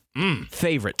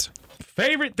 Favorite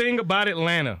thing about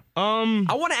Atlanta?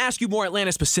 I want to ask you more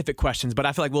Atlanta-specific questions, but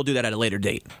I feel like we'll do that at a later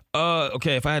date.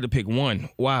 Okay, if I had to pick one,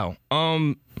 wow.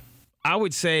 I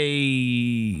would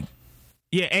say,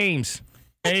 Ames.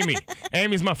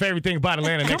 Amy's my favorite thing about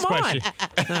Atlanta. Next question.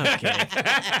 Okay.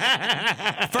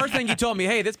 First thing you told me,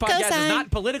 hey, this podcast is not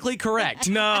politically correct.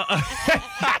 No.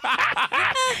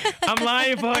 I'm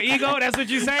lying for her ego? That's what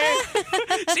you're saying?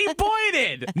 She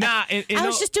pointed. Nah, I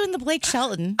was just doing the Blake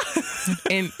Shelton.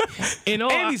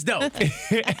 Amy's dope.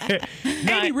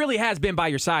 Amy really has been by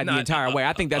your side the entire way.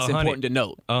 I think that's important to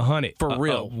note. 100. For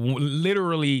real.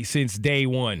 Literally since day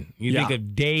one. You think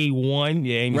of day one?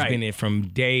 Yeah, Amy's been there from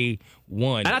day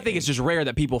one. And I think it's just rare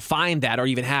that people find that or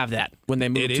even have that when they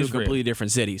move to a completely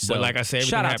different city. So, but like I said,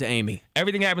 shout out to Amy.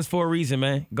 Everything happens for a reason,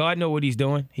 man. God knows what he's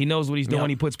doing. He knows what he's doing.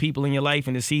 He puts people in your life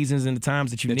in the seasons and the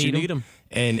times that you need them.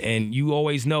 And you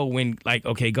always know when, like,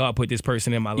 okay, God put this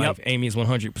person in my life. Amy is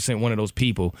 100% one of those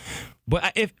people.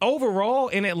 But if overall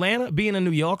in Atlanta, being a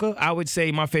New Yorker, I would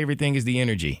say my favorite thing is the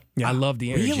energy. Yeah. I love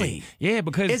the energy. Really? Yeah,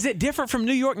 because... Is it different from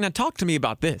New York? Now, talk to me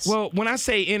about this. Well, when I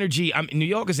say energy, New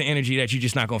York is an energy that you're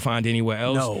just not going to find anywhere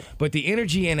else. No. But the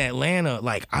energy in Atlanta,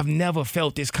 like, I've never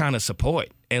felt this kind of support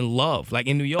and love. Like,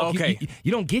 in New York,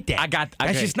 you don't get that.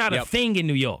 That's just not a thing in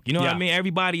New York. You know what I mean?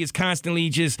 Everybody is constantly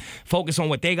just focused on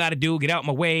what they got to do, get out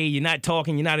my way. You're not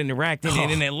talking, you're not interacting.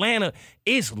 And in Atlanta,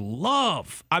 it's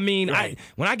love. I mean,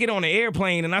 when I get on the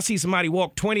airplane and I see somebody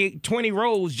walk 20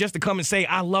 rows just to come and say,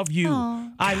 I love you.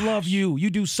 Aww. I love you. You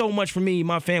do so much for me,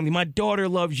 my family. My daughter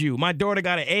loves you. My daughter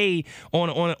got an A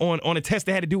on a test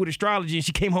that had to do with astrology, and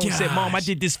she came home and said, Mom, I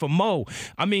did this for Mo.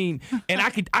 I mean, and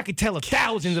I could tell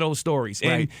 1,000 of those stories.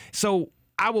 And so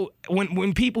I will,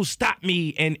 when people stop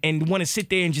me and want to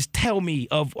sit there and just tell me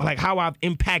of like how I've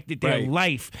impacted their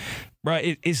life, bro,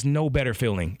 it's no better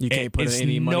feeling. You can't put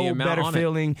any money amount on it. It's no better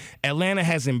feeling. Atlanta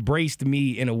has embraced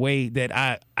me in a way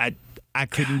that I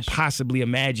couldn't possibly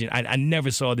imagine. I never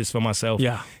saw this for myself.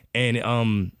 Yeah.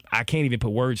 And I can't even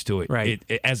put words to it. Right.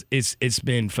 It's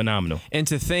been phenomenal. And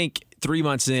to think 3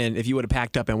 months in, if you would have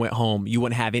packed up and went home, you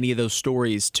wouldn't have any of those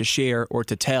stories to share or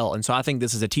to tell. And so I think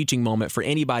this is a teaching moment for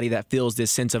anybody that feels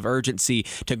this sense of urgency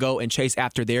to go and chase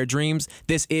after their dreams.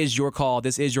 This is your call.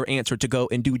 This is your answer to go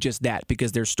and do just that,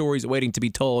 because there's stories waiting to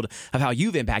be told of how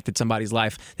you've impacted somebody's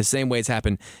life the same way it's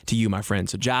happened to you, my friend.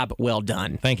 So job well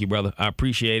done. Thank you, brother. I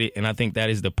appreciate it. And I think that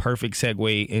is the perfect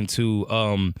segue into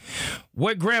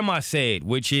what Grandma said,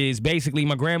 which is basically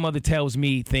my grandmother tells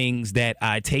me things that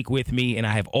I take with me and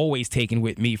I have always taken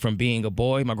with me from being a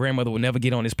boy. My grandmother will never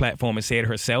get on this platform and say it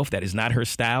herself. That is not her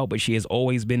style, but she has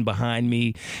always been behind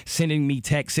me, sending me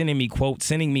texts, sending me quotes,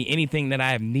 sending me anything that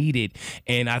I have needed.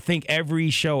 And I think every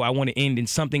show I want to end in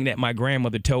something that my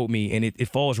grandmother told me, and it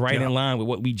falls right in line with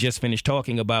what we just finished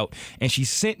talking about. And she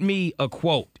sent me a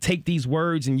quote. Take these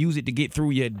words and use it to get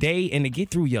through your day and to get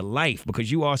through your life,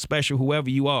 because you are special, whoever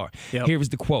you are. Yep. Here is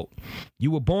the quote.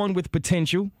 You were born with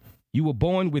potential. You were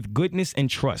born with goodness and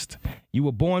trust. You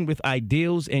were born with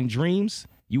ideals and dreams.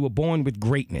 You were born with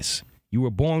greatness. You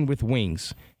were born with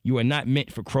wings. You are not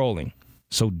meant for crawling.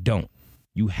 So don't.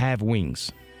 You have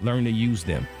wings. Learn to use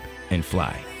them and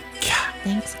fly.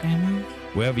 Thanks, Grandma.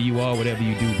 Wherever you are, whatever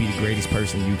you do, be the greatest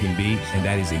person you can be, and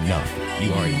that is enough.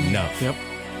 You are enough. Yep.